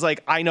Smart was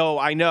like, I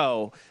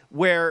know,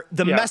 where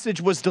the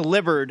message was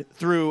delivered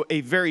through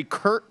a very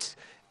curt.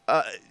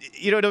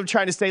 You know what I'm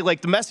trying to say?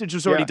 Like the message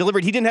was already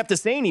delivered. He didn't have to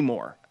say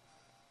anymore.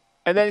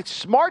 And then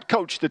Smart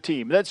coached the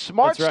team. Then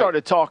Smart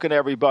started talking to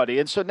everybody.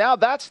 And so now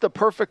that's the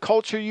perfect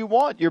culture you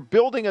want. You're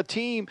building a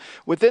team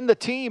within the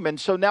team. And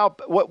so now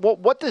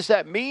what does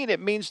that mean? It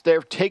means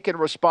they're taking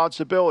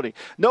responsibility.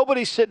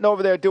 Nobody's sitting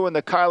over there doing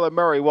the Kyler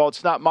Murray, well,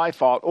 it's not my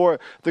fault.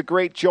 Or the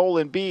great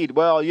Joel Embiid,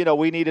 well,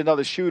 we need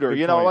another shooter.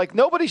 Like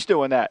nobody's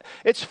doing that.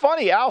 It's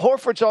funny. Al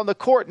Horford's on the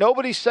court.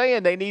 Nobody's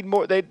saying they need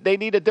more. They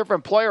need a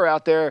different player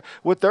out there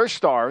with their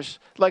stars.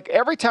 Like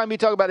every time you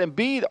talk about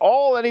Embiid,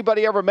 all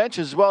anybody ever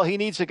mentions is, well, he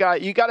needs a guy.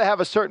 You got to have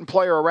a certain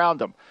player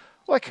around him.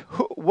 Like,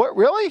 what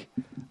really?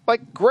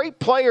 Like, great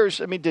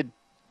players,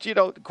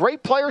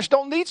 great players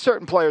don't need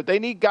certain players.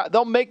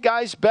 They'll make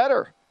guys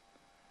better.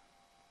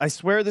 I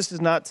swear this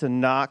is not to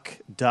knock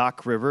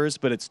Doc Rivers,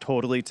 but it's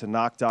totally to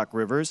knock Doc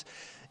Rivers.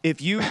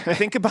 If you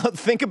think about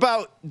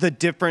the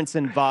difference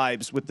in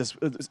vibes with the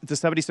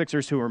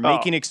 76ers who are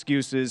making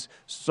excuses,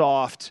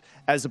 soft,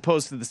 as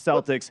opposed to the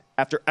Celtics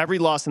after every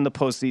loss in the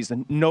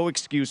postseason, no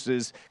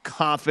excuses,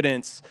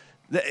 confidence.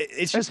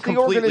 It's just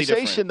completely the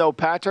organization, different. though,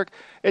 Patrick.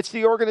 It's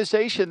the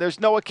organization.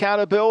 There's no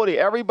accountability.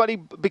 Everybody,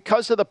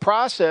 because of the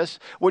process,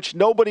 which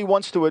nobody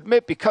wants to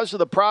admit, because of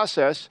the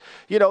process,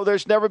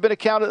 there's never been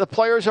accountability. The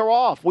players are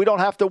off. We don't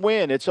have to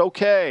win. It's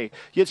okay.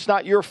 It's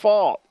not your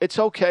fault. It's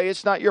okay.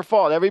 It's not your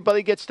fault.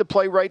 Everybody gets to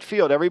play right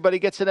field. Everybody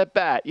gets an at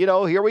bat.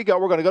 Here we go.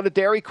 We're going to go to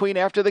Dairy Queen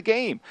after the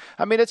game.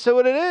 I mean, it's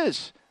what it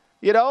is.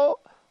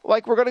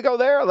 Like we're going to go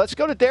there. Let's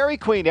go to Dairy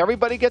Queen.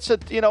 Everybody gets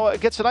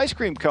gets an ice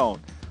cream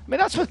cone. I mean,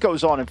 that's what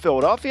goes on in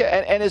Philadelphia.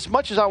 And as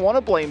much as I want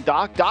to blame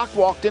Doc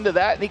walked into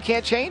that, and he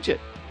can't change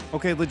it.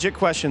 Okay, legit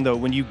question, though.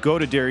 When you go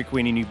to Dairy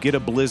Queen and you get a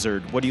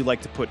Blizzard, what do you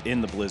like to put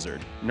in the Blizzard?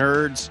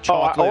 Nerds,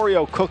 chocolate?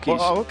 Oreo cookies.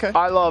 Oh, okay.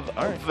 I love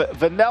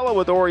vanilla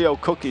with Oreo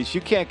cookies.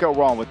 You can't go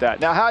wrong with that.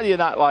 Now, how do you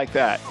not like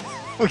that?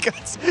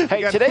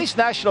 Today's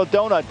National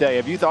Donut Day.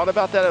 Have you thought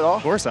about that at all?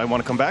 Of course. I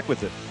want to come back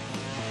with it.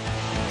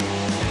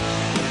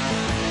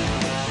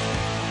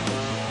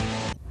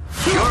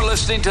 You're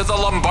listening to the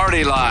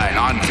Lombardi Line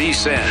on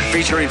VSiN,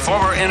 featuring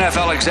former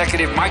NFL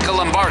executive Michael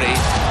Lombardi.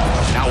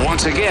 Now,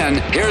 once again,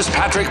 here's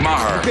Patrick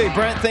Maher. Okay,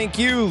 Brent, thank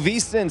you.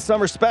 VSiN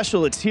Summer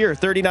Special, it's here.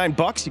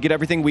 $39. You get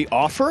everything we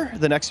offer.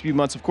 The next few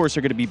months, of course,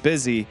 are going to be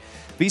busy.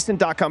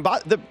 VSiN.com.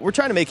 We're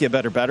trying to make you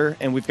better,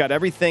 and we've got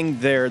everything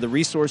there, the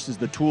resources,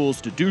 the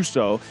tools to do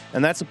so,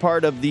 and that's a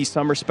part of the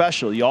Summer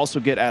Special. You also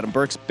get Adam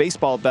Burke's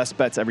baseball best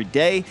bets every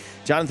day,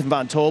 Jonathan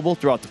Von Tobel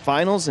throughout the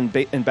finals in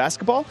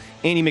basketball,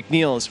 Andy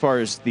McNeil as far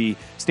as the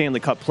Stanley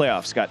Cup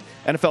playoffs. Got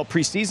NFL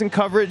preseason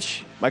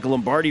coverage, Michael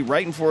Lombardi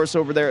writing for us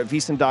over there at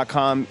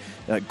VSiN.com,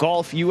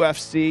 golf,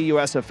 UFC,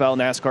 USFL,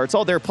 NASCAR. It's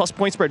all there, plus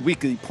Point Spread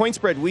Weekly. Point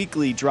Spread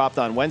Weekly dropped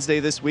on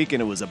Wednesday this week,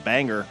 and it was a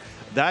banger.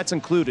 That's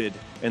included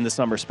in the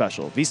Summer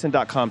Special.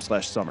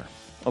 VSiN.com/summer.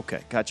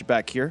 Okay, got you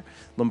back here.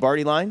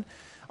 Lombardi Line.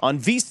 On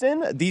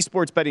VSiN, the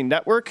Sports Betting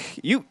Network,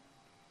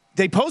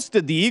 they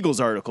posted the Eagles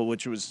article,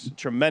 which was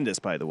tremendous,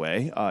 by the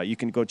way. You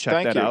can go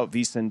check that out,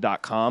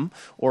 VSiN.com,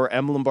 or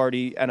M.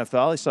 Lombardi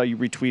NFL. I saw you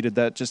retweeted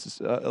that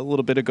just a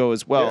little bit ago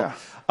as well.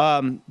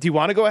 Yeah. Do you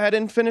want to go ahead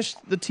and finish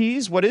the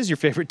tease? What is your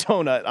favorite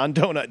donut on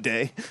Donut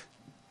Day?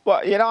 Well,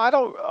 I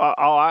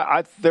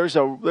don't. There's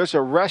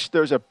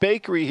a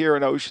bakery here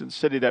in Ocean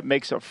City that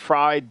makes a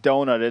fried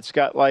donut. It's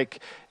got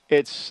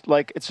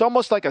it's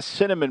almost like a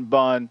cinnamon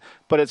bun,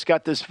 but it's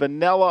got this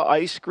vanilla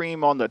ice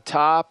cream on the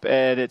top,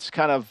 and it's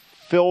kind of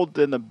filled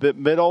in the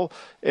middle.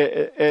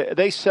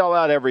 They sell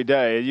out every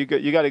day. You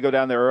got to go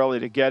down there early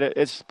to get it.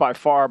 It's by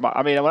far when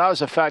I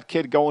was a fat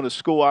kid going to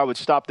school, I would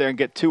stop there and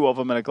get 2 of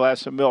them and a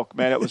glass of milk.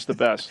 Man, it was the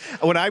best.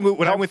 When I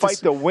went fight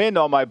the wind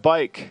on my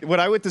bike.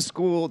 When I went to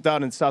school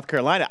down in South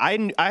Carolina,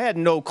 I had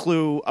no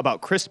clue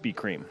about Krispy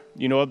Kreme.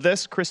 You know of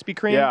this Krispy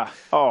Kreme? Yeah.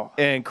 Oh.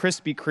 And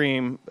Krispy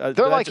Kreme.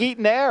 They're like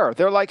eating air.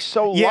 They're like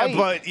so light. Yeah,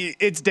 but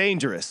it's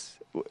dangerous.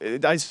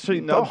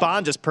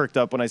 Bond just perked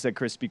up when I said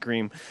Krispy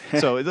Kreme,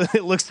 so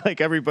it looks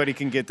like everybody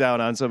can get down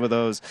on some of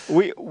those.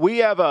 We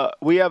have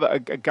a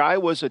guy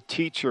was a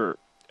teacher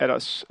at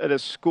a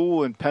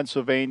school in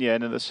Pennsylvania,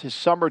 and in his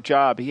summer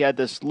job, he had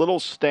this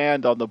little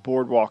stand on the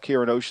boardwalk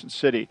here in Ocean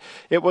City.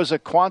 It was a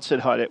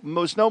Quonset hut. It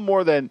was no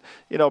more than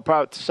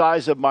probably the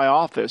size of my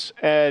office,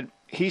 and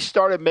he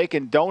started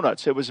making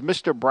donuts. It was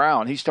Mr.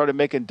 Brown. He started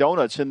making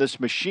donuts in this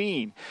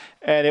machine.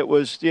 And it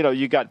was,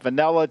 you got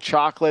vanilla,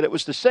 chocolate. It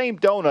was the same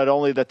donut,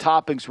 only the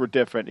toppings were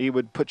different. He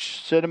would put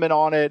cinnamon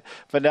on it,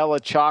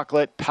 vanilla,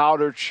 chocolate,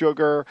 powdered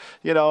sugar,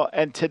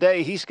 And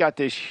today he's got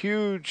this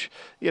huge,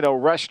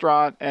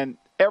 restaurant, and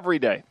every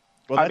day.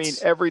 Well,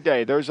 every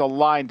day there's a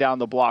line down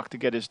the block to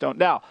get his donut.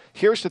 Now,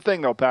 here's the thing,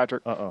 though,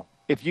 Patrick.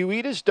 If you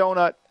eat his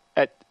donut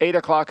at 8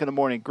 o'clock in the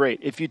morning, great.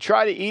 If you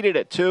try to eat it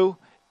at 2,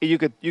 you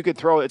could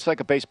throw it. It's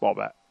like a baseball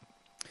bat.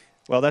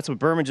 Well, that's what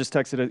Berman just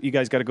texted. You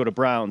guys got to go to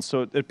Browns.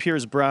 So it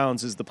appears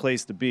Browns is the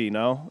place to be,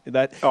 no?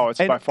 It's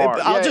by far.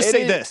 I'll just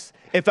say this.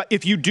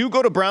 If you do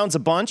go to Browns a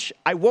bunch,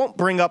 I won't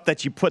bring up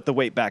that you put the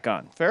weight back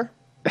on. Fair?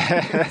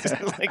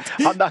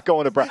 I'm not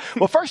going to Browns.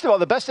 Well, first of all,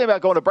 the best thing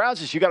about going to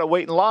Browns is you got to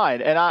wait in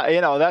line. And,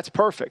 that's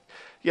perfect.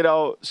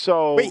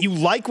 So. Wait, you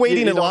like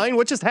waiting in line?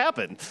 What just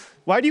happened?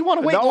 Why do you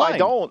want to wait in line? No, I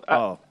don't.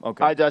 Oh,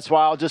 okay. That's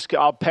why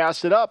I'll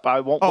pass it up. I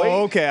won't wait.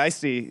 Oh, okay. I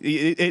see.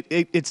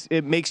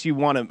 It makes you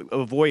want to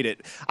avoid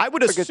it. I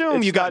would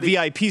assume you got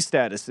VIP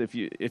status if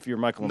you're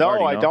Michael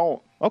Lombardi. No, I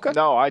don't. Okay.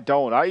 No, I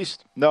don't.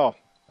 No.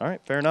 All right,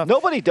 fair enough.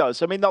 Nobody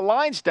does. I mean, the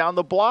line's down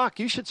the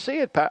block. You should see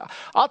it, Pat.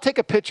 I'll take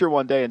a picture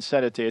one day and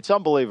send it to you. It's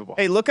unbelievable.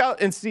 Hey, look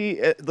out and see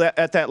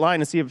at that line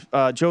and see if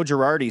Joe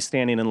Girardi's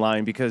standing in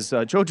line because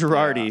Joe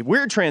Girardi,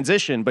 weird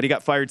transition, but he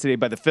got fired today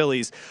by the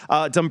Phillies.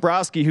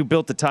 Dombrowski, who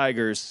built the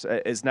Tigers,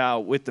 is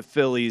now with the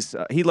Phillies.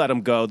 He let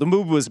him go. The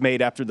move was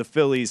made after the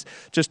Phillies,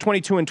 just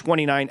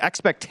 22-29.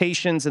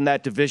 Expectations in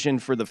that division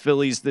for the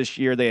Phillies this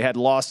year. They had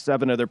lost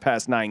 7 of their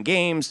past 9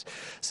 games,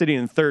 sitting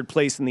in 3rd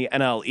place in the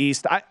NL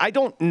East. I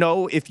don't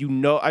know if you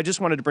know, I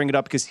just wanted to bring it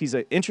up because he's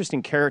an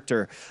interesting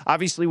character.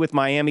 Obviously, with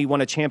Miami,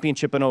 won a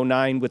championship in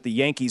 2009 with the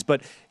Yankees,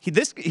 but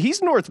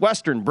he's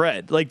Northwestern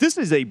bred. Like, this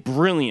is a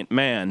brilliant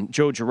man,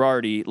 Joe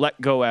Girardi, let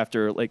go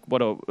after a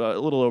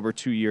little over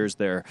 2 years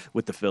there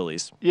with the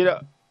Phillies.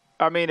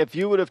 I mean, if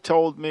you would have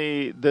told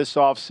me this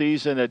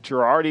offseason that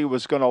Girardi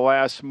was going to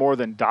last more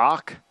than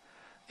Doc,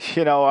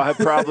 I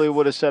probably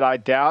would have said I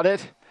doubt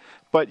it.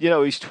 But,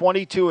 he's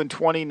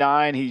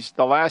 22-29. He's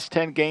the last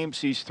 10 games,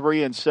 he's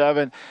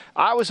 3-7.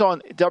 I was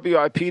on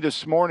WIP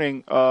this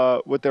morning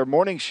with their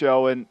morning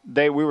show, and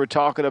we were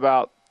talking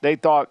about, they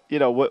thought,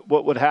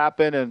 what would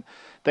happen. And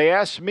they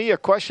asked me a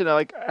question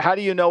like, how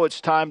do you know it's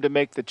time to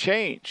make the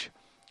change?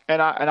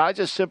 And I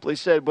just simply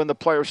said, when the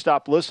players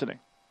stop listening.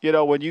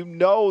 When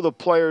the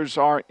players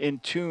aren't in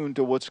tune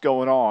to what's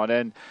going on.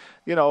 And,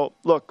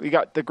 look, we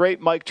got the great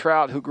Mike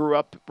Trout, who grew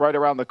up right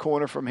around the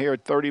corner from here,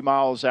 30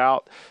 miles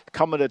out,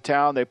 coming to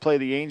town. They play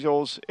the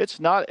Angels. It's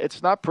not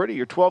pretty.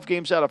 You're 12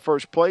 games out of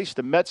first place.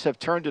 The Mets have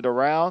turned it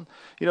around.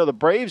 The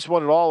Braves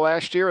won it all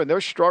last year, and they're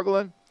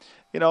struggling.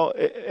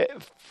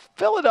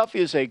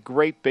 Philadelphia is a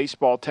great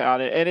baseball town,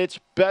 and it's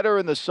better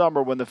in the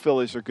summer when the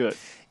Phillies are good.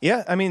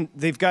 Yeah, I mean,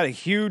 they've got a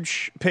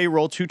huge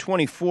payroll,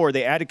 224.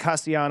 They added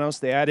Castellanos.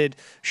 They added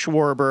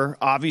Schwarber,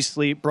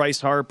 obviously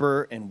Bryce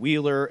Harper and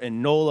Wheeler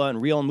and Nola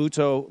and Real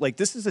Muto. Like,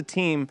 this is a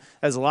team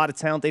that has a lot of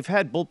talent. They've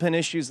had bullpen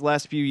issues the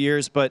last few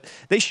years, but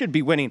they should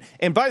be winning.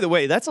 And by the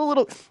way, that's a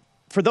little...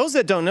 For those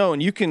that don't know,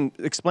 and you can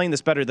explain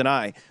this better than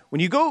I,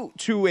 when you go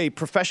to a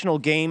professional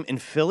game in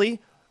Philly,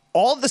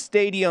 all the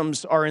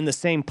stadiums are in the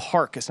same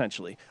park,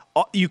 essentially.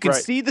 You can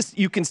see this.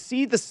 You can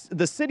see the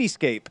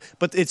cityscape,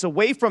 but it's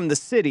away from the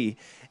city,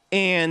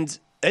 and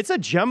it's a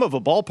gem of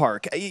a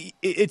ballpark.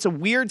 It's a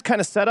weird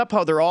kind of setup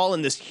how they're all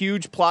in this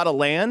huge plot of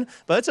land,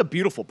 but it's a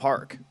beautiful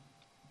park.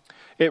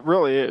 It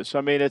really is.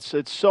 I mean, it's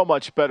so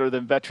much better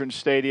than Veterans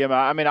Stadium.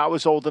 I mean, I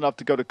was old enough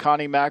to go to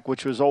Connie Mack,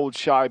 which was Old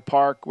Shibe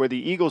Park, where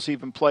the Eagles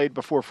even played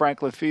before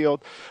Franklin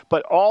Field.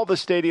 But all the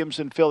stadiums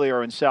in Philly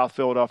are in South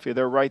Philadelphia.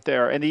 They're right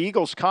there. And the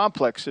Eagles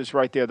complex is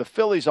right there. The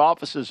Phillies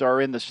offices are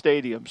in the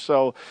stadium.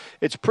 So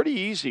it's pretty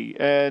easy.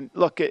 And,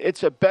 look,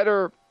 it's a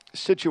better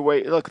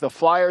situation. Look, the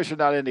Flyers are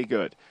not any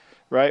good,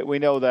 right? We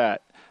know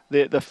that.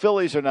 The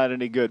Phillies are not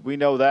any good. We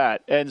know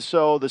that. And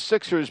so the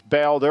Sixers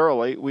bailed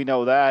early. We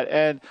know that.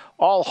 And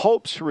all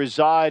hopes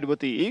reside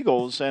with the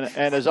Eagles. And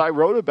as I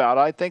wrote about,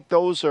 I think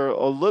those are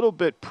a little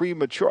bit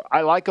premature.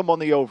 I like them on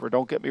the over,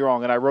 don't get me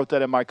wrong, and I wrote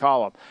that in my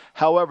column.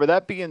 However,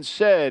 that being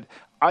said,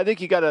 I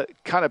think you got to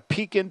kind of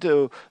peek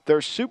into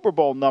their Super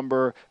Bowl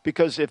number,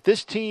 because if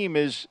this team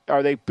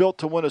are they built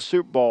to win a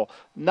Super Bowl?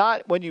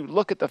 Not when you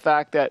look at the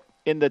fact that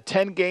in the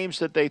 10 games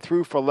that they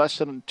threw for less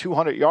than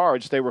 200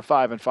 yards, they were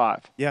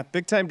 5-5. Yeah,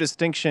 big-time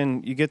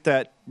distinction. You get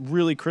that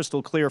really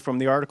crystal clear from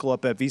the article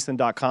up at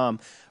vsin.com.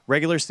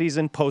 Regular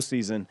season,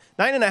 postseason.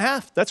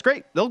 9.5, that's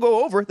great. They'll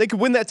go over. They could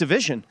win that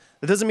division.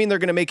 That doesn't mean they're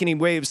going to make any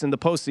waves in the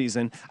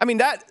postseason. I mean,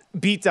 that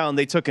beatdown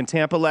they took in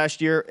Tampa last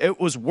year, it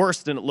was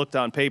worse than it looked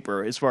on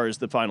paper as far as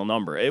the final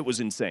number. It was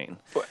insane.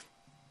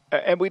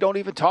 And we don't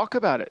even talk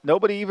about it.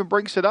 Nobody even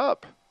brings it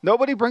up.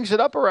 Nobody brings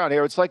it up around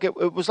here. It's like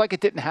it was like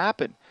it didn't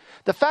happen.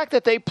 The fact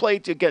that they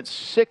played against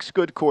 6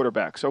 good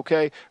quarterbacks,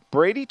 okay?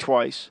 Brady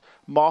twice,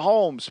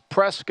 Mahomes,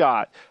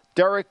 Prescott,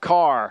 Derek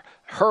Carr,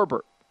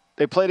 Herbert.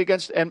 They played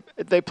against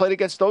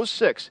those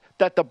 6.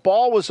 That the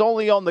ball was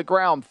only on the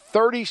ground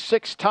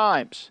 36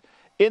 times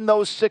in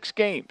those 6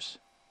 games.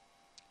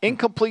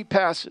 Incomplete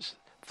passes,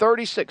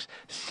 36.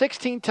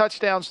 16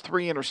 touchdowns,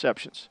 3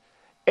 interceptions.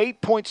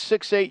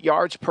 8.68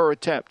 yards per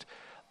attempt.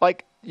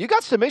 Like, you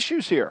got some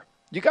issues here.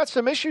 You got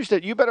some issues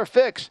that you better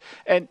fix.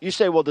 And you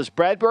say, well, does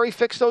Bradbury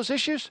fix those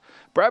issues?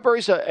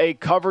 Bradbury's a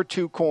cover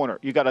 2 corner.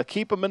 You got to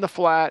keep him in the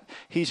flat.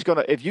 He's going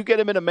to, if you get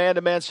him in a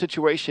man-to-man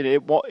situation,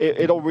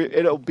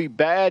 it'll be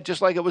bad,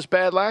 just like it was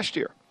bad last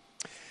year.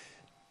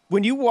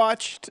 When you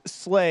watched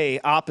Slay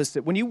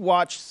opposite,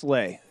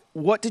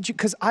 what did you,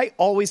 because I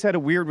always had a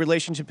weird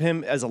relationship with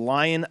him as a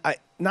Lion.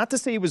 Not to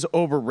say he was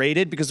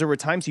overrated, because there were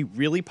times he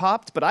really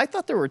popped, but I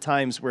thought there were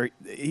times where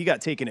he got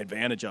taken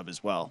advantage of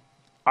as well.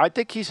 I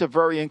think he's a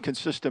very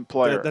inconsistent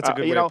player. That's a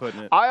good way of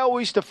putting it. I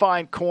always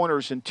define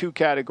corners in two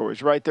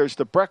categories, right? There's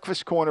the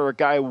breakfast corner, a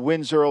guy who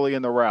wins early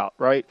in the route,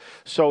 right?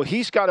 So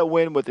he's got to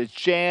win with his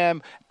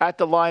jam at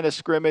the line of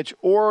scrimmage,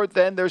 or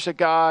then there's a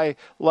guy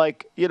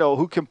like,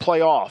 who can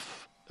play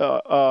off,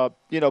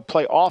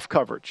 play off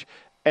coverage.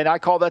 And I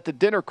call that the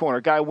dinner corner.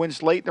 Guy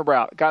wins late in the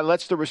route. Guy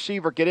lets the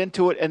receiver get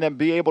into it and then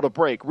be able to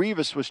break.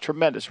 Revis was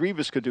tremendous.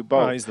 Revis could do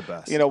both. Oh, he's the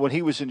best. When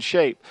he was in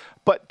shape.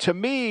 But to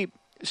me,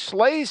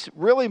 Slay's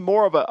really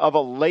more of a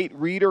late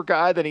reader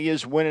guy than he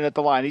is winning at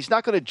the line. He's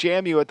not going to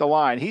jam you at the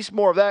line. He's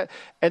more of that,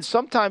 and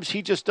sometimes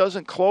he just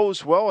doesn't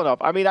close well enough.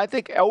 I mean, I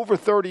think over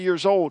 30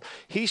 years old,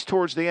 he's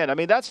towards the end. I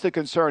mean, that's the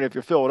concern if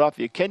you're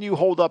Philadelphia. Can you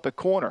hold up at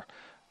corner?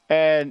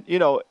 And,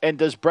 and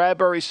does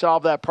Bradbury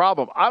solve that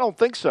problem? I don't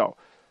think so.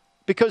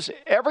 Because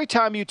every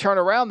time you turn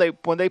around,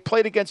 when they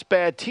played against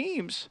bad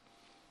teams,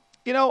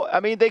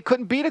 they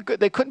couldn't beat a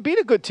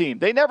good team.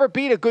 They never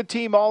beat a good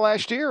team all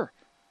last year.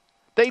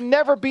 They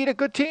never beat a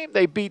good team.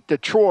 They beat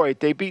Detroit.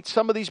 They beat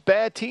some of these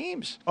bad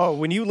teams. Oh,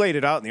 when you laid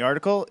it out in the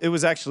article, it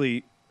was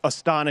actually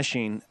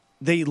astonishing.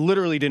 They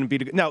literally didn't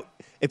beat a good. Now,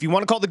 if you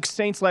want to call the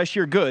Saints last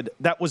year good,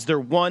 that was their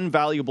one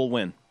valuable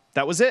win.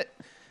 That was it.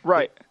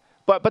 Right.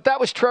 But that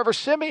was Trevor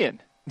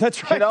Siemian.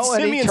 That's right.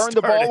 And he turned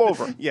the ball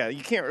over. Yeah,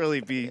 you can't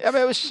really be. I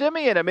mean, it was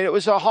Siemian. I mean, it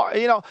was a hard,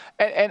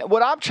 and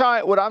what I'm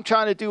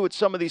trying to do with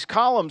some of these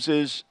columns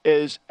is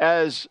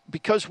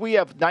because we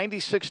have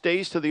 96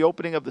 days to the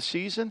opening of the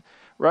season,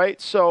 right?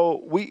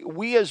 So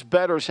we as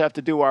bettors have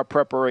to do our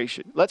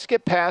preparation. Let's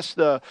get past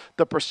the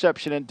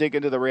perception and dig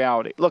into the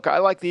reality. Look, I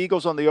like the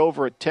Eagles on the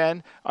over at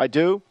 10. I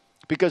do.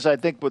 Because I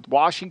think with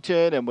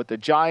Washington and with the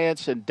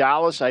Giants and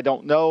Dallas, I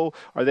don't know,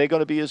 are they going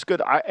to be as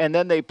good? And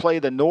then they play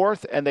the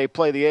North and they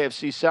play the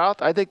AFC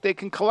South. I think they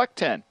can collect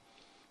 10.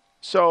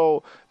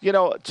 So,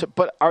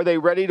 but are they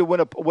ready to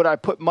win? Would I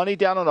put money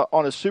down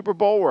on a Super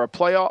Bowl or a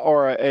playoff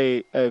or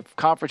a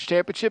conference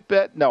championship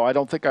bet? No, I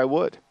don't think I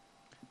would.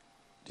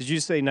 Did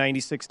you say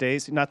 96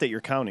 days? Not that you're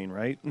counting,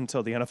 right?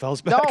 Until the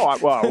NFL's back.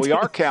 No, we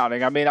are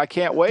counting. I mean, I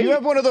can't wait. Do you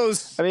have one of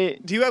those? I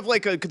mean, do you have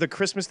like the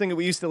Christmas thing that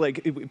we used to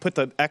put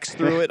the X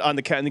through it on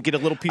the cat and get a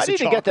little piece of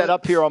chocolate? I need to get that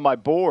up here on my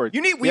board.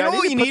 You know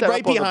what you need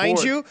right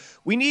behind you?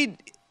 We need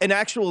an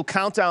actual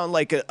countdown,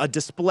 like a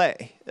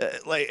display.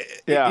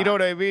 You know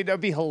what I mean? That'd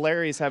be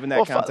hilarious having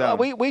that countdown.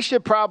 We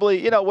should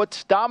probably,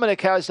 what's Dominic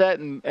has that,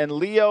 and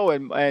Leo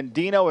and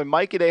Dino and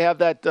Mikey, they have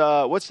that.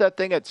 What's that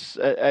thing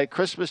at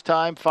Christmas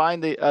time?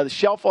 Find the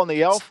shelf on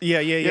the elf. Yeah.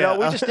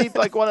 We just need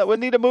we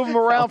need to move them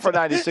around for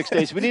 96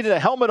 days. We need a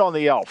helmet on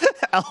the elf.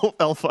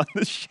 Elf on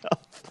the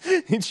shelf.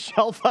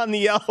 Shelf on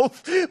the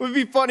elf. It would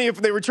be funny if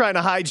they were trying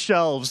to hide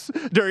shelves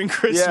during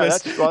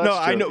Christmas. That's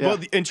I know. Yeah. Well,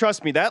 and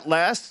trust me, that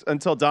lasts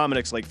until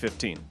Dominic's like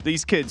 15.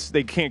 These kids,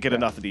 they can't get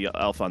enough of the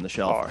elf on the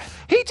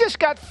shelf. He just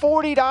got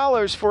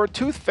 $40 for a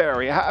tooth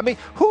fairy. I mean,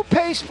 who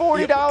pays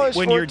 $40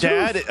 when for your a tooth?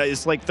 dad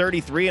is like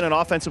 33 and an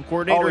offensive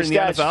coordinator in the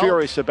NFL? His dad's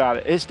furious about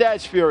it. His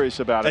dad's furious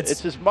about it.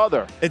 It's his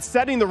mother. It's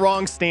setting the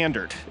wrong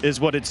standard is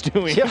what it's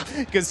doing.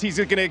 Because he's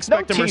going to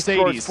expect a Mercedes.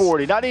 No teeth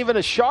worth $40, not even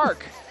a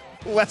shark.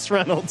 Wes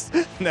Reynolds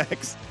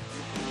next.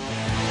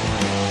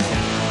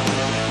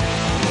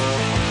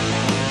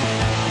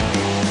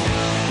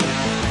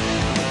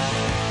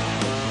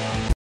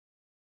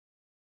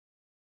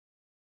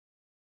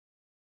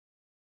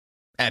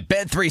 At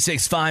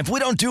Bet365, we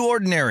don't do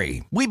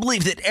ordinary. We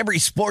believe that every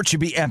sport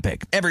should be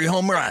epic. Every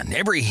home run,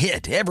 every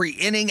hit, every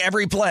inning,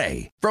 every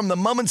play. From the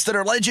moments that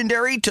are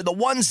legendary to the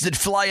ones that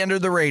fly under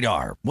the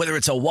radar. Whether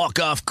it's a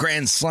walk-off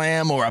grand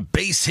slam or a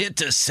base hit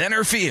to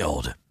center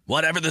field.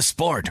 Whatever the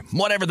sport,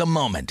 whatever the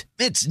moment.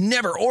 It's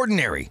never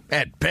ordinary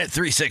at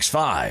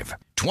Bet365.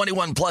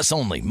 21 plus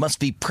only. Must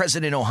be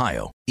present in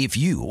Ohio. If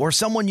you or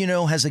someone you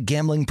know has a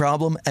gambling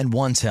problem and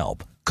wants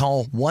help,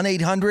 call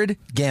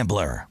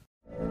 1-800-GAMBLER.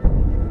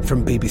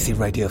 From BBC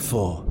Radio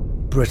 4,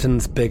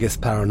 Britain's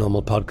biggest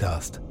paranormal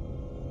podcast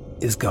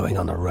is going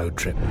on a road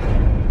trip.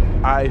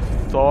 I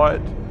thought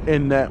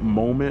in that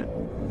moment,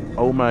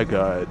 oh my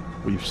God,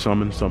 we've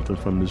summoned something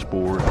from this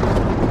board.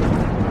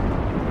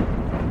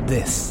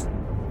 This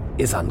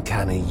is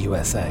Uncanny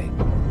USA.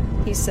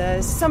 He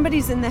says,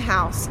 somebody's in the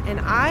house, and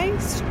I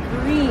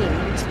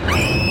screamed.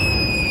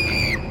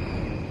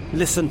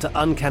 Listen to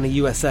Uncanny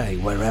USA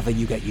wherever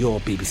you get your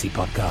BBC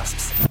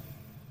podcasts,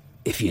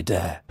 if you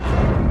dare.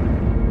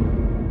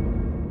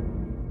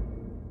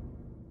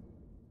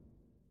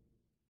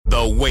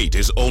 The wait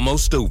is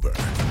almost over.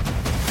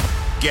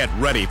 Get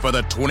ready for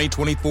the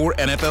 2024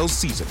 NFL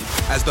season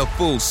as the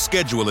full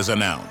schedule is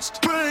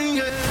announced.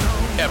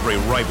 Every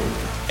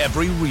rivalry,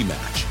 every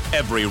rematch,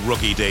 every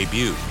rookie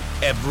debut,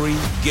 every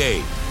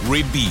game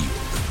revealed.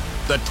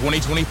 The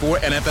 2024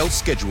 NFL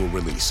schedule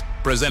release,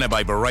 presented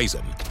by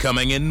Verizon,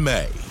 coming in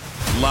May.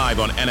 Live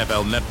on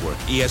NFL Network,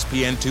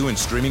 ESPN2, and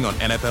streaming on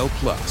NFL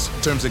Plus.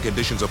 Terms and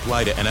conditions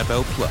apply to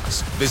NFL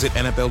Plus. Visit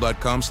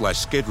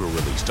NFL.com/schedule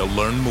release to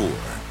learn more.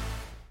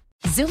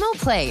 Xumo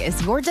Play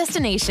is your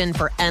destination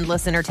for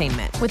endless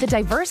entertainment. With a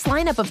diverse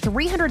lineup of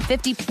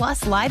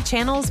 350-plus live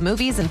channels,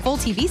 movies, and full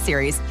TV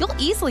series, you'll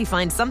easily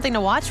find something to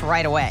watch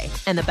right away.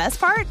 And the best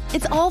part?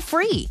 It's all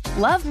free.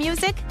 Love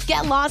music?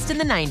 Get lost in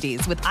the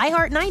 90s with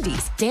iHeart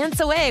 90s,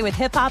 dance away with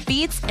hip-hop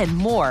beats, and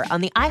more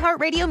on the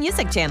iHeartRadio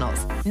music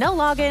channels. No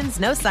logins,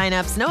 no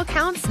signups, no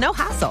accounts, no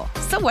hassle.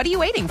 So what are you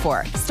waiting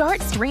for?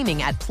 Start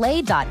streaming at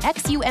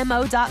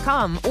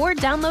play.xumo.com or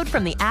download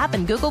from the app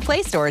and Google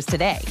Play stores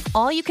today.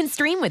 All you can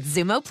stream with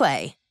Xumo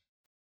Play.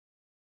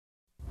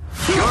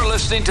 You're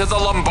listening to the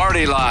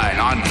Lombardi Line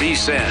on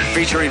VSiN,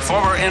 featuring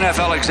former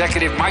NFL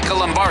executive Michael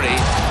Lombardi.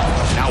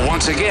 Now,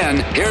 once again,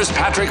 here's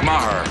Patrick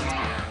Maher.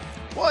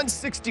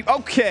 160.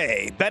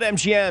 Okay.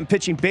 BetMGM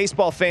pitching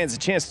baseball fans a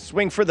chance to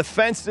swing for the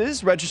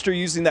fences. Register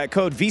using that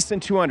code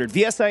VSIN200,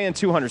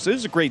 VSIN200. So this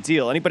is a great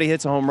deal. Anybody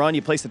hits a home run,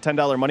 you place a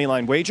 $10 money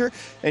line wager,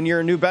 and you're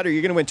a new bettor,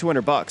 you're going to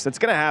win $200. That's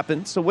going to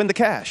happen. So win the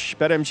cash.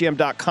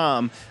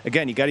 BetMGM.com.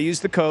 Again, you got to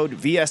use the code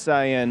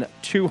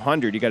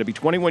VSIN200. You got to be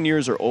 21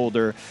 years or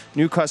older.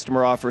 New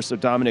customer offer. So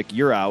Dominic,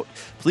 you're out.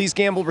 Please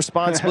gamble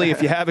responsibly.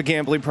 If you have a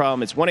gambling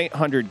problem, it's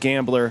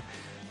 1-800-GAMBLER.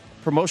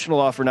 Promotional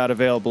offer not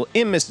available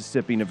in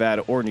Mississippi,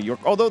 Nevada, or New York,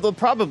 although they'll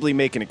probably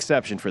make an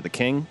exception for the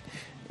King,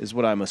 is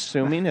what I'm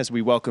assuming, as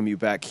we welcome you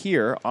back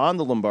here on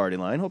the Lombardi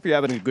Line. Hope you're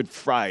having a good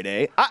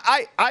Friday.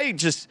 I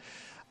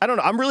don't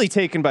know. I'm really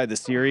taken by the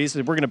series.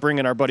 We're going to bring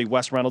in our buddy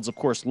Wes Reynolds, of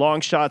course,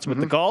 long shots with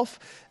the golf.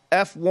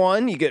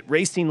 F1, you get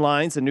Racing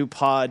Lines, a new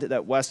pod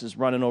that Wes is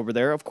running over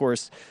there. Of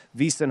course,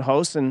 VSiN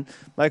hosts and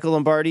Michael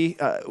Lombardi.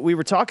 We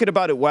were talking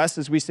about it, Wes,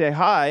 as we say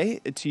hi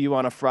to you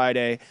on a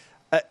Friday.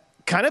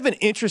 Kind of an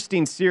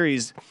interesting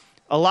series.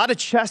 A lot of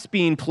chess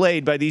being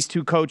played by these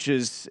two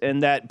coaches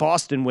in that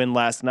Boston win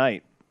last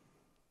night.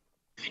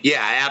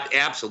 Yeah,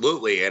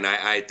 absolutely. And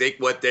I think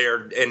what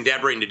they're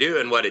endeavoring to do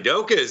and what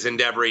Udoka is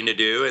endeavoring to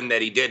do, and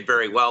that he did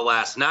very well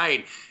last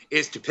night,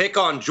 is to pick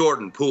on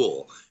Jordan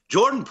Poole.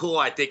 Jordan Poole,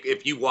 I think,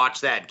 if you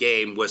watch that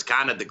game, was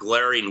kind of the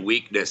glaring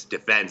weakness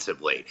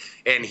defensively.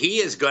 And he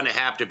is going to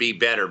have to be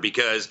better,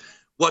 because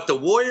what the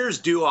Warriors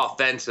do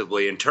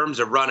offensively in terms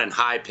of running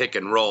high pick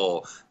and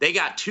roll, they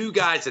got two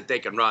guys that they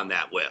can run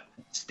that with,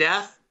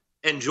 Steph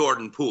and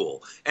Jordan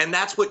Poole. And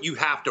that's what you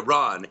have to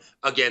run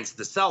against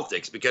the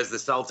Celtics, because the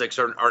Celtics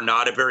are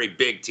not a very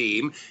big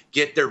team.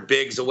 Get their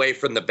bigs away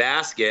from the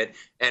basket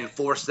and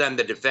force them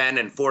to defend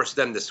and force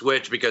them to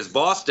switch, because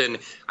Boston,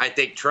 I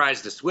think,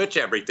 tries to switch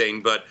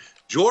everything, but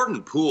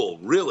Jordan Poole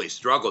really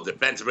struggled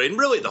defensively, and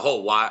really the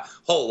whole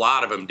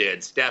lot of them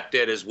did. Steph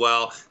did as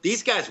well.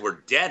 These guys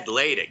were dead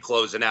late at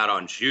closing out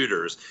on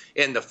shooters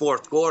in the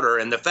fourth quarter,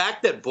 and the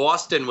fact that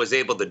Boston was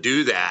able to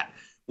do that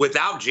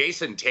without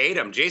Jason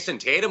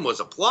Tatum was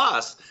a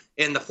plus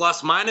in the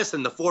plus-minus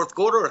in the fourth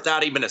quarter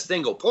without even a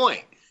single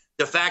point.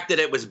 The fact that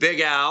it was Big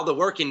Al, the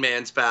working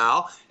man's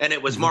foul, and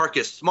it was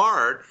Marcus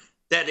Smart,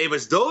 that it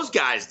was those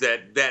guys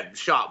that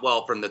shot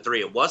well from the three.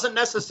 It wasn't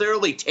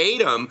necessarily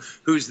Tatum,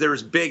 who's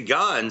there's big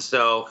guns.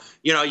 So,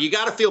 you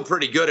got to feel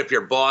pretty good if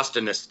you're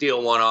Boston to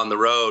steal one on the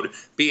road,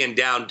 being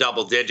down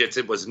double digits.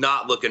 It was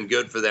not looking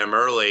good for them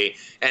early.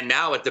 And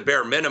now at the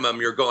bare minimum,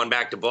 you're going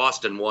back to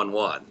Boston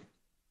 1-1.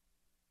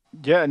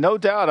 Yeah, no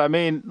doubt. I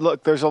mean,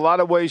 look, there's a lot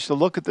of ways to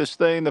look at this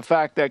thing. The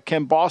fact that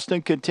can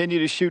Boston continue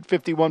to shoot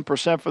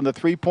 51% from the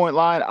three-point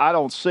line? I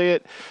don't see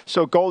it.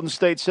 So Golden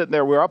State sitting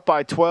there. We're up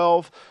by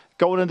 12.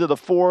 Going into the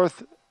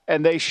fourth,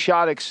 and they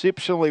shot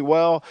exceptionally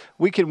well.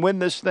 We can win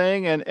this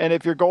thing, and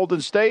if you're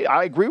Golden State,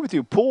 I agree with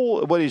you.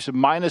 Poole, he's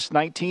minus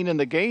 19 in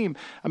the game.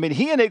 I mean,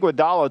 he and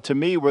Iguodala, to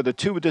me, were the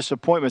two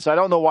disappointments. I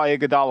don't know why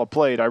Iguodala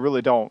played. I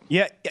really don't.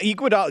 Yeah,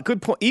 Iguodala,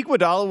 good point.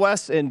 Iguodala,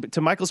 Wes, and to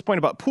Michael's point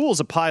about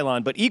Poole's a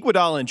pylon, but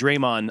Iguodala and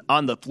Draymond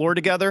on the floor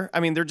together, I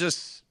mean,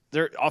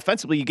 they're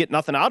offensively, you get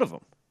nothing out of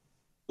them.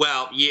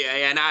 Well,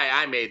 yeah, and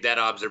I made that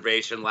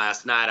observation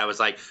last night. I was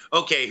like,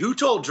 okay, who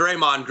told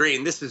Draymond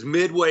Green this is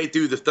midway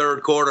through the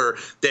third quarter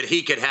that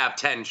he could have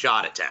 10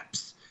 shot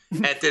attempts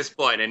at this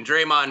point? And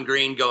Draymond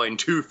Green going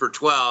 2 for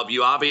 12,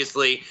 you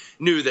obviously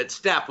knew that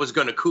Steph was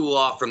going to cool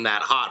off from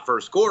that hot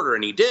first quarter,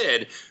 and he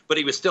did, but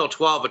he was still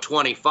 12 of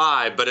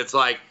 25. But it's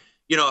like,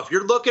 if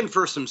you're looking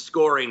for some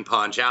scoring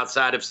punch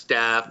outside of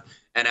Steph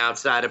and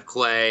outside of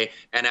Clay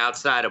and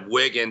outside of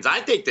Wiggins, I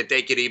think that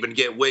they could even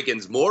get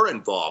Wiggins more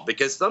involved,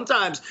 because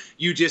sometimes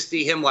you just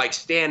see him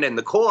stand in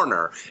the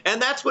corner.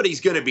 And that's what he's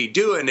going to be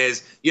doing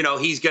is,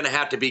 he's going to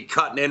have to be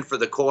cutting in for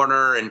the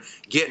corner and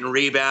getting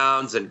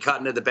rebounds and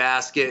cutting to the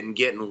basket and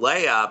getting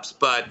layups.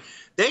 But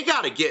they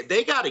got to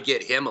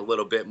get him a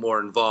little bit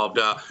more involved.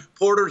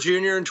 Porter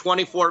Jr. in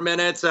 24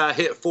 minutes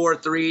hit 4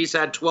 threes,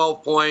 had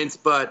 12 points,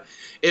 but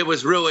it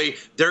was really,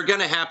 they're going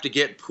to have to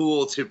get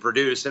Poole to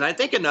produce. And I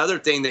think another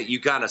thing that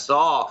you kind of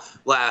saw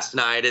last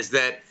night is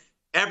that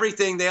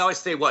everything, they always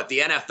say, the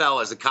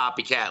NFL is a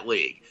copycat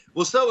league.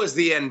 Well, so is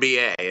the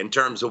NBA in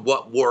terms of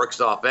what works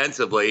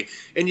offensively.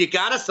 And you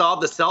got to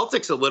solve the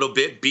Celtics a little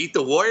bit, beat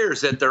the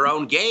Warriors at their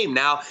own game.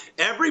 Now,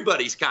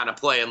 everybody's kind of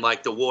playing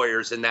like the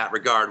Warriors in that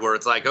regard, where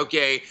it's like,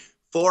 okay,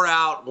 4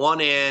 out,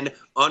 1 in,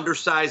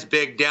 undersized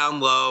big down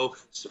low,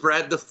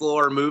 spread the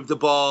floor, move the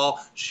ball,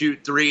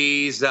 shoot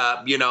threes,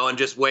 and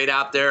just wait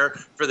out there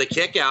for the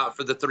kick out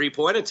for the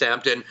 3-point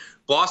attempt. And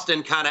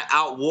Boston kind of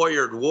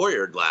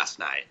out-warriored last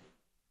night.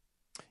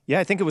 Yeah,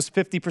 I think it was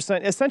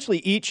 50%. Essentially,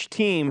 each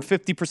team,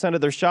 50%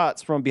 of their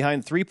shots from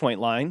behind the three-point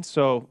line.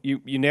 So you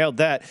nailed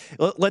that.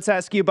 Let's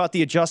ask you about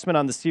the adjustment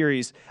on the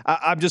series.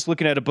 I'm just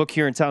looking at a book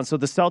here in town. So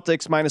the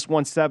Celtics minus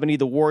 170,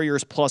 the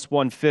Warriors plus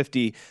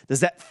 150. Does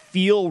that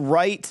feel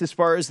right as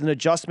far as an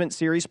adjustment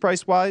series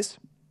price-wise?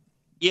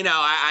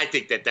 I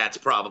think that that's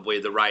probably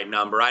the right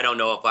number. I don't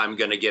know if I'm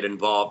going to get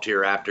involved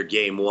here after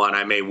game 1.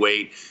 I may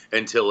wait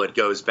until it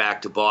goes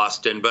back to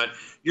Boston. But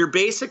you're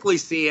basically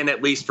seeing,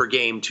 at least for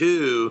game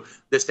 2,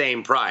 the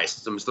same price.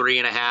 Some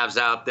 3.5s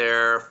out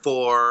there,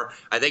 4.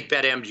 I think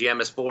BetMGM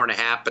is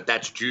 4.5, but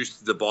that's juiced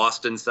to the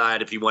Boston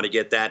side if you want to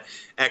get that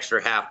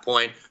extra half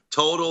point.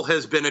 Total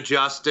has been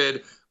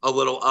adjusted a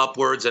little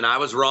upwards, and I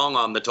was wrong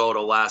on the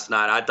total last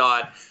night. I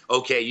thought,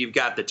 okay, you've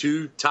got the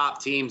 2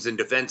 top teams in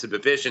defensive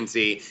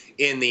efficiency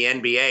in the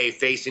NBA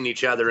facing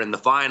each other in the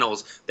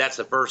finals. That's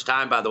the first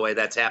time, by the way,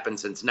 that's happened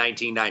since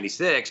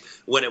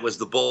 1996 when it was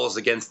the Bulls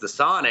against the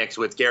Sonics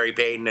with Gary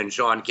Payton and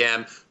Sean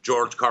Kemp.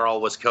 George Karl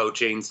was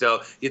coaching.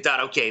 So you thought,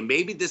 okay,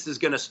 maybe this is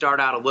going to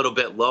start out a little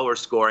bit lower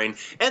scoring,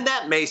 and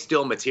that may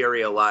still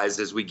materialize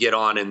as we get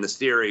on in the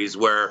series,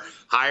 where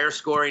higher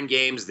scoring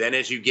games, then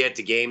as you get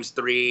to games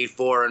 3,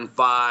 4, and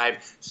 5,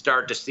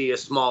 start to see a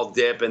small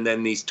dip, and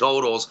then these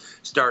totals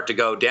start to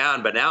go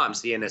down. But now I'm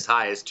seeing as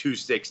high as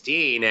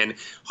 216, and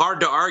hard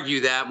to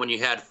argue that when you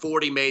had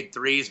 40 made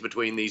threes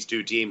between these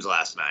two teams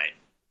last night.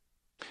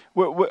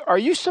 Are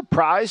you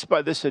surprised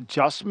by this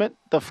adjustment,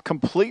 the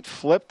complete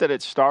flip that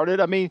it started?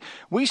 I mean,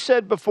 we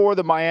said before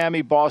the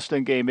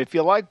Miami-Boston game, if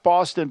you like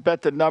Boston,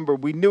 bet the number.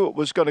 We knew it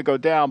was going to go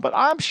down. But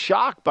I'm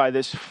shocked by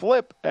this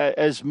flip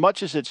as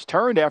much as it's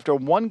turned after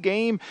one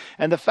game,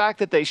 and the fact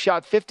that they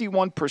shot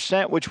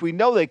 51%, which we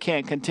know they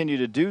can't continue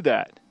to do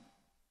that.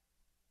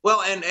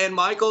 Well, and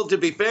Michael, to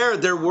be fair,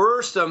 there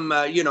were some,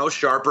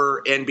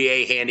 sharper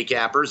NBA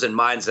handicappers and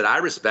minds that I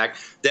respect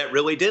that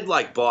really did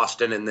like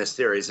Boston in this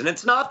series. And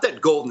it's not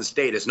that Golden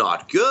State is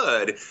not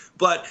good,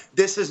 but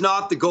this is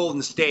not the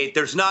Golden State.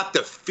 There's not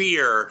the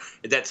fear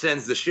that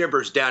sends the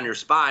shivers down your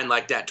spine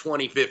like that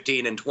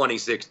 2015 and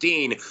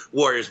 2016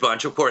 Warriors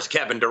bunch. Of course,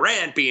 Kevin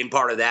Durant being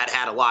part of that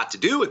had a lot to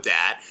do with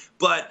that.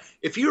 But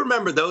if you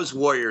remember those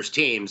Warriors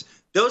teams,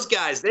 those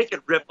guys, they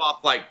could rip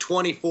off like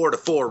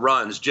 24-4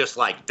 runs just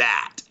like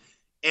that.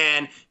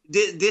 And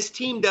this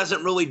team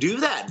doesn't really do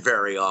that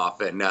very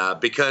often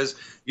because,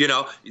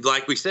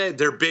 like we said,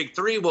 their big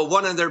 3, well,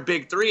 one of their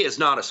big 3 is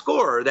not a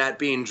scorer, that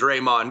being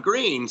Draymond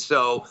Green.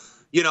 So,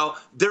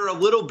 they're a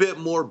little bit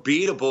more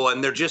beatable,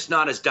 and they're just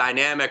not as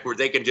dynamic where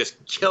they can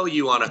just kill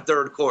you on a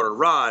third quarter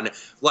run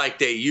like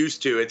they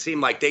used to. It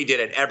seemed like they did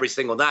it every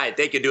single night.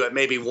 They could do it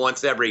maybe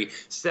once every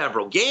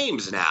several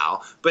games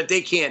now, but they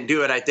can't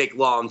do it, I think,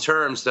 long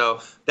term. So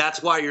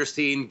that's why you're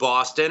seeing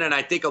Boston. And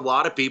I think a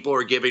lot of people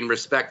are giving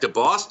respect to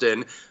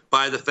Boston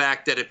by the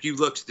fact that if you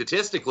look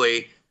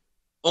statistically,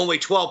 only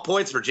 12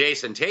 points for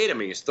Jason Tatum.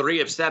 He's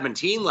 3 of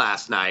 17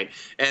 last night,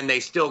 and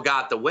they still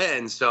got the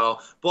win. So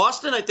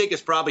Boston, I think,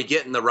 is probably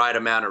getting the right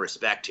amount of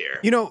respect here.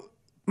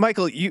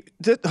 Michael,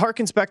 that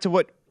harkens back to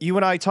what you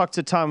and I talked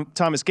to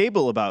Thomas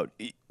Gable about.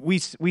 We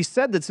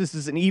said that this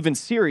is an even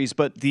series,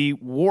 but the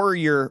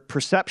Warrior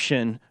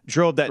perception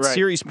drove that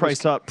series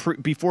price up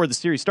before the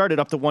series started,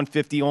 up to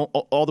 150,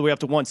 all the way up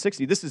to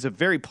 160. This is a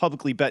very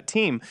publicly bet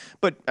team.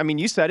 But, I mean,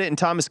 you said it, and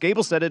Thomas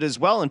Gable said it as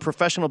well, and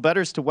professional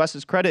bettors, to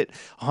Wes's credit,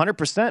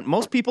 100%.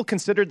 Most people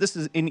considered this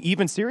as an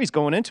even series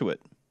going into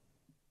it.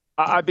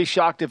 I'd be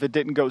shocked if it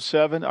didn't go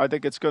 7. I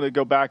think it's going to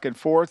go back and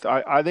forth.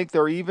 I think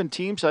they're even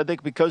teams. I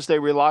think because they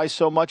rely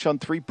so much on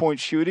three-point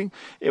shooting,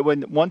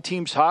 when one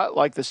team's hot,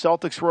 like the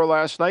Celtics were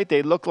last night,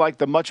 they look like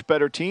the much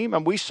better team.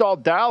 And we saw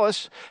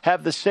Dallas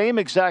have the same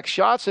exact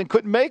shots and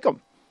couldn't make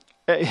them,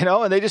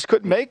 and they just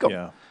couldn't make them.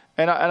 Yeah.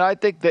 And I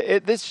think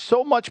that it's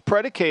so much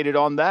predicated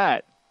on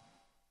that.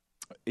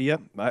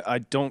 Yep, I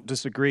don't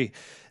disagree.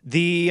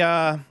 The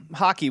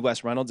hockey,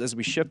 Wes Reynolds, as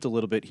we shift a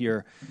little bit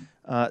here,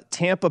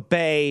 Tampa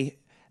Bay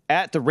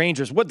at the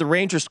Rangers. What the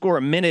Rangers score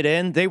a minute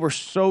in? They were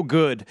so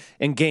good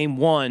in game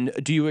 1.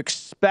 Do you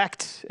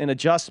expect an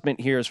adjustment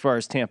here as far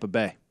as Tampa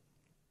Bay?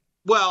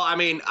 Well, I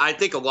mean, I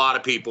think a lot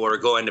of people are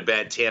going to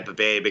bet Tampa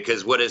Bay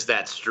because what is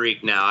that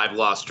streak now? I've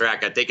lost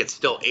track. I think it's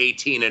still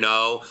 18-0.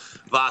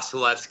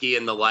 Vasilevsky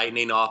and the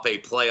Lightning off a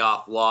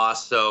playoff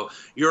loss. So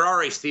you're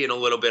already seeing a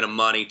little bit of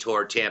money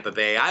toward Tampa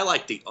Bay. I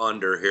like the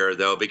under here,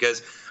 though,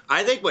 because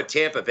I think what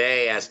Tampa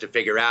Bay has to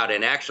figure out,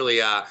 and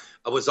actually I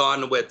was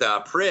on with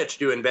Pritch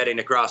doing Betting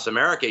Across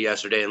America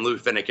yesterday, and Lou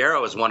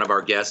Finicaro was one of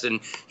our guests, and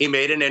he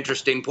made an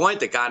interesting point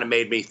that kind of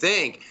made me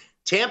think.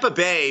 Tampa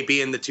Bay,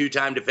 being the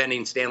 2-time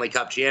defending Stanley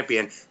Cup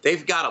champion,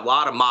 they've got a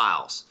lot of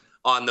miles.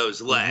 on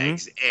those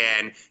legs.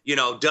 And,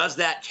 does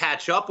that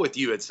catch up with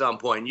you at some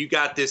point? You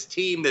got this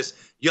team, this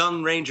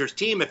young Rangers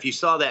team. If you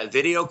saw that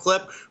video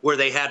clip where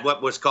they had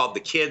what was called the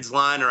kids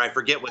line, or I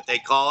forget what they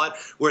call it,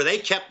 where they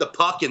kept the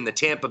puck in the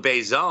Tampa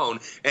Bay zone.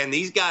 And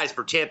these guys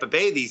for Tampa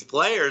Bay, these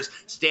players,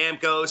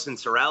 Stamkos and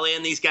Cirelli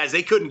and these guys,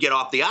 they couldn't get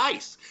off the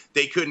ice.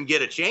 They couldn't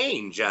get a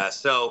change.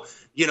 So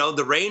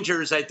the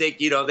Rangers, I think,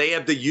 they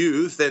have the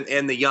youth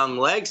and the young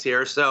legs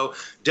here. So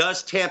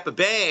does Tampa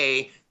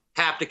Bay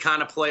have to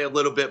kind of play a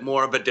little bit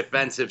more of a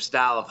defensive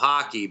style of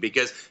hockey?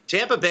 Because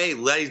Tampa Bay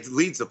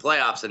leads the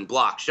playoffs in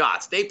block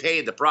shots. They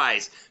paid the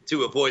price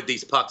to avoid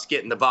these pucks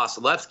getting to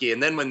Vasilevsky.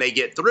 And then when they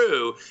get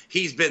through,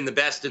 he's been the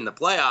best in the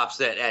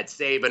playoffs at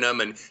saving them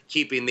and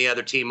keeping the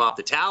other team off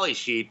the tally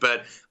sheet.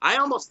 But I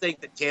almost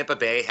think that Tampa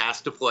Bay has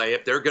to play,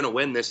 if they're going to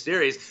win this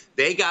series,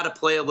 they got to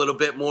play a little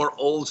bit more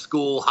old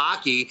school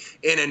hockey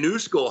in a new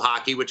school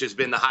hockey, which has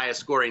been the highest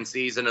scoring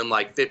season in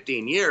like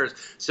 15 years.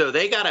 So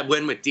they got to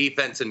win with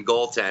defense and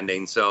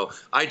goaltending. So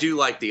I do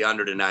like the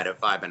under tonight at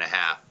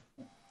 5.5.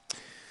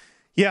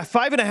 Yeah,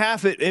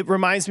 5.5. It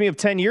reminds me of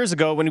 10 years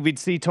ago when we'd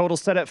see total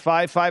set at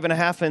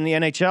 5.5 in the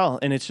NHL,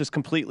 and it's just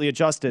completely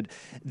adjusted.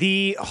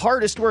 The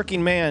hardest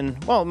working man,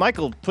 well,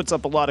 Michael puts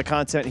up a lot of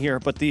content here,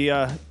 but you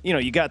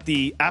got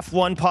the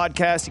F1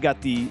 podcast, you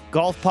got the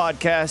golf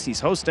podcast. He's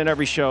hosting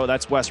every show.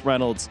 That's Wes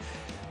Reynolds.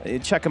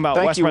 Check him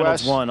out, Wes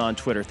Reynolds 1 on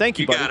Twitter. Thank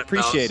you, buddy.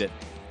 Appreciate it.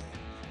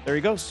 There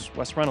he goes,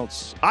 Wes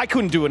Reynolds. I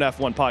couldn't do an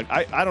F1 pod.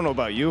 I don't know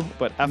about you,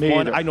 but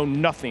F1, I know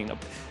nothing.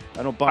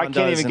 I know Bond I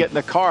can't even get in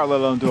the car, let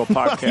alone do a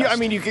podcast. Yeah, I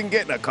mean, you can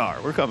get in a car.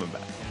 We're coming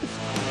back.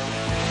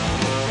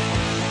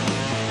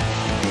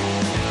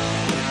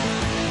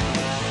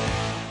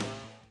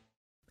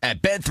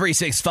 At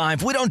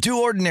Bet365, we don't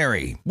do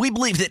ordinary. We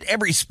believe that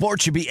every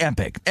sport should be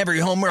epic. Every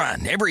home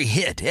run, every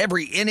hit,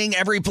 every inning,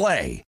 every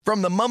play.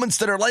 From the moments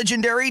that are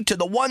legendary to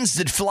the ones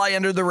that fly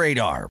under the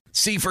radar.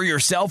 See for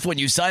yourself when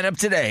you sign up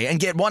today and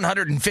get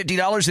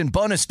 $150 in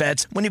bonus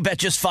bets when you bet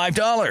just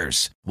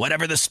 $5.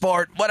 Whatever the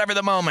sport, whatever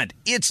the moment,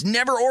 it's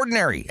never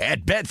ordinary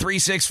at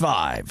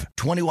Bet365.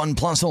 21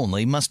 plus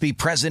only. Must be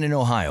present in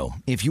Ohio.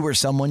 If you or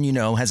someone you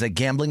know has a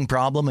gambling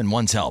problem and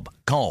wants help,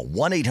 call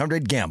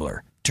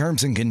 1-800-GAMBLER.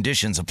 Terms and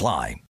conditions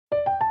apply.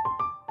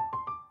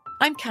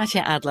 I'm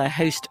Katya Adler,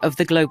 host of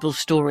The Global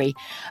Story.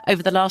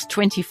 Over the last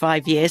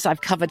 25 years,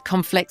 I've covered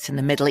conflicts in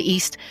the Middle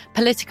East,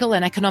 political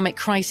and economic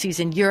crises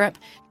in Europe,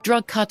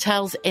 drug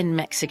cartels in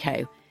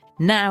Mexico.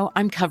 Now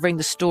I'm covering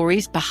the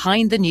stories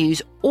behind the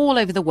news all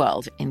over the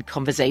world in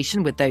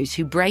conversation with those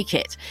who break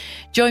it.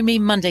 Join me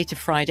Monday to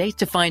Friday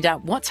to find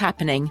out what's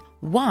happening,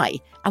 why,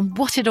 and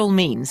what it all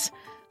means.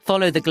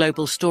 Follow The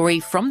Global Story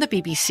from the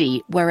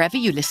BBC wherever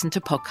you listen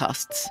to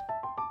podcasts.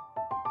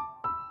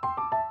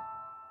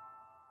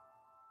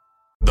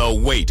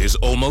 The wait is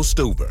almost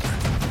over.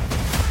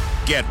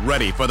 Get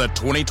ready for the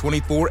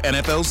 2024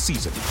 NFL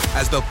season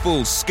as the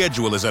full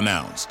schedule is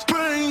announced.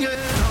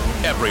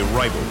 Every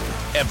rivalry,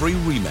 every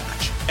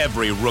rematch,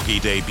 every rookie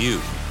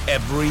debut,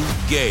 every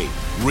game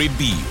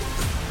revealed.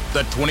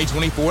 The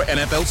 2024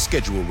 NFL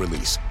schedule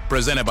release,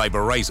 presented by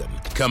Verizon,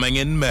 coming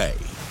in May.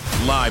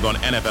 Live on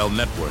NFL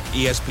Network,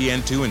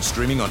 ESPN2, and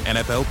streaming on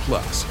NFL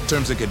Plus.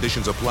 Terms and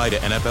conditions apply to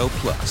NFL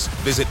Plus.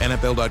 Visit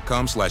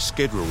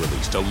NFL.com/schedule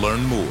release to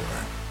learn more.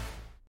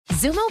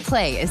 Xumo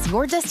Play is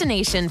your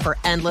destination for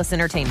endless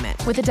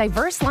entertainment. With a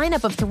diverse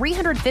lineup of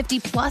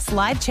 350 plus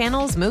live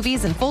channels,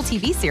 movies, and full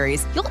TV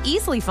series, you'll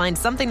easily find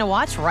something to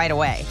watch right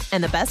away.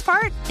 And the best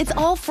part? It's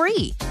all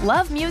free.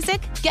 Love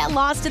music? Get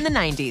lost in the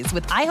 90s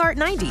with iHeart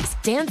 90s,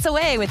 dance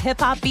away with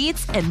hip-hop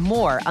beats, and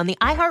more on the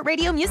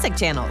iHeartRadio music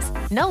channels.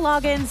 No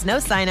logins, no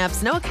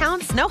signups, no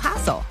accounts, no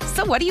hassle.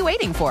 So what are you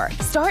waiting for?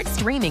 Start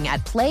streaming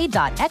at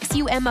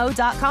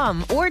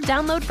play.xumo.com or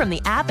download from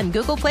the app and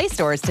Google Play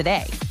stores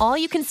today. All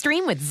you can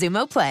stream with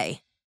Xumo Play.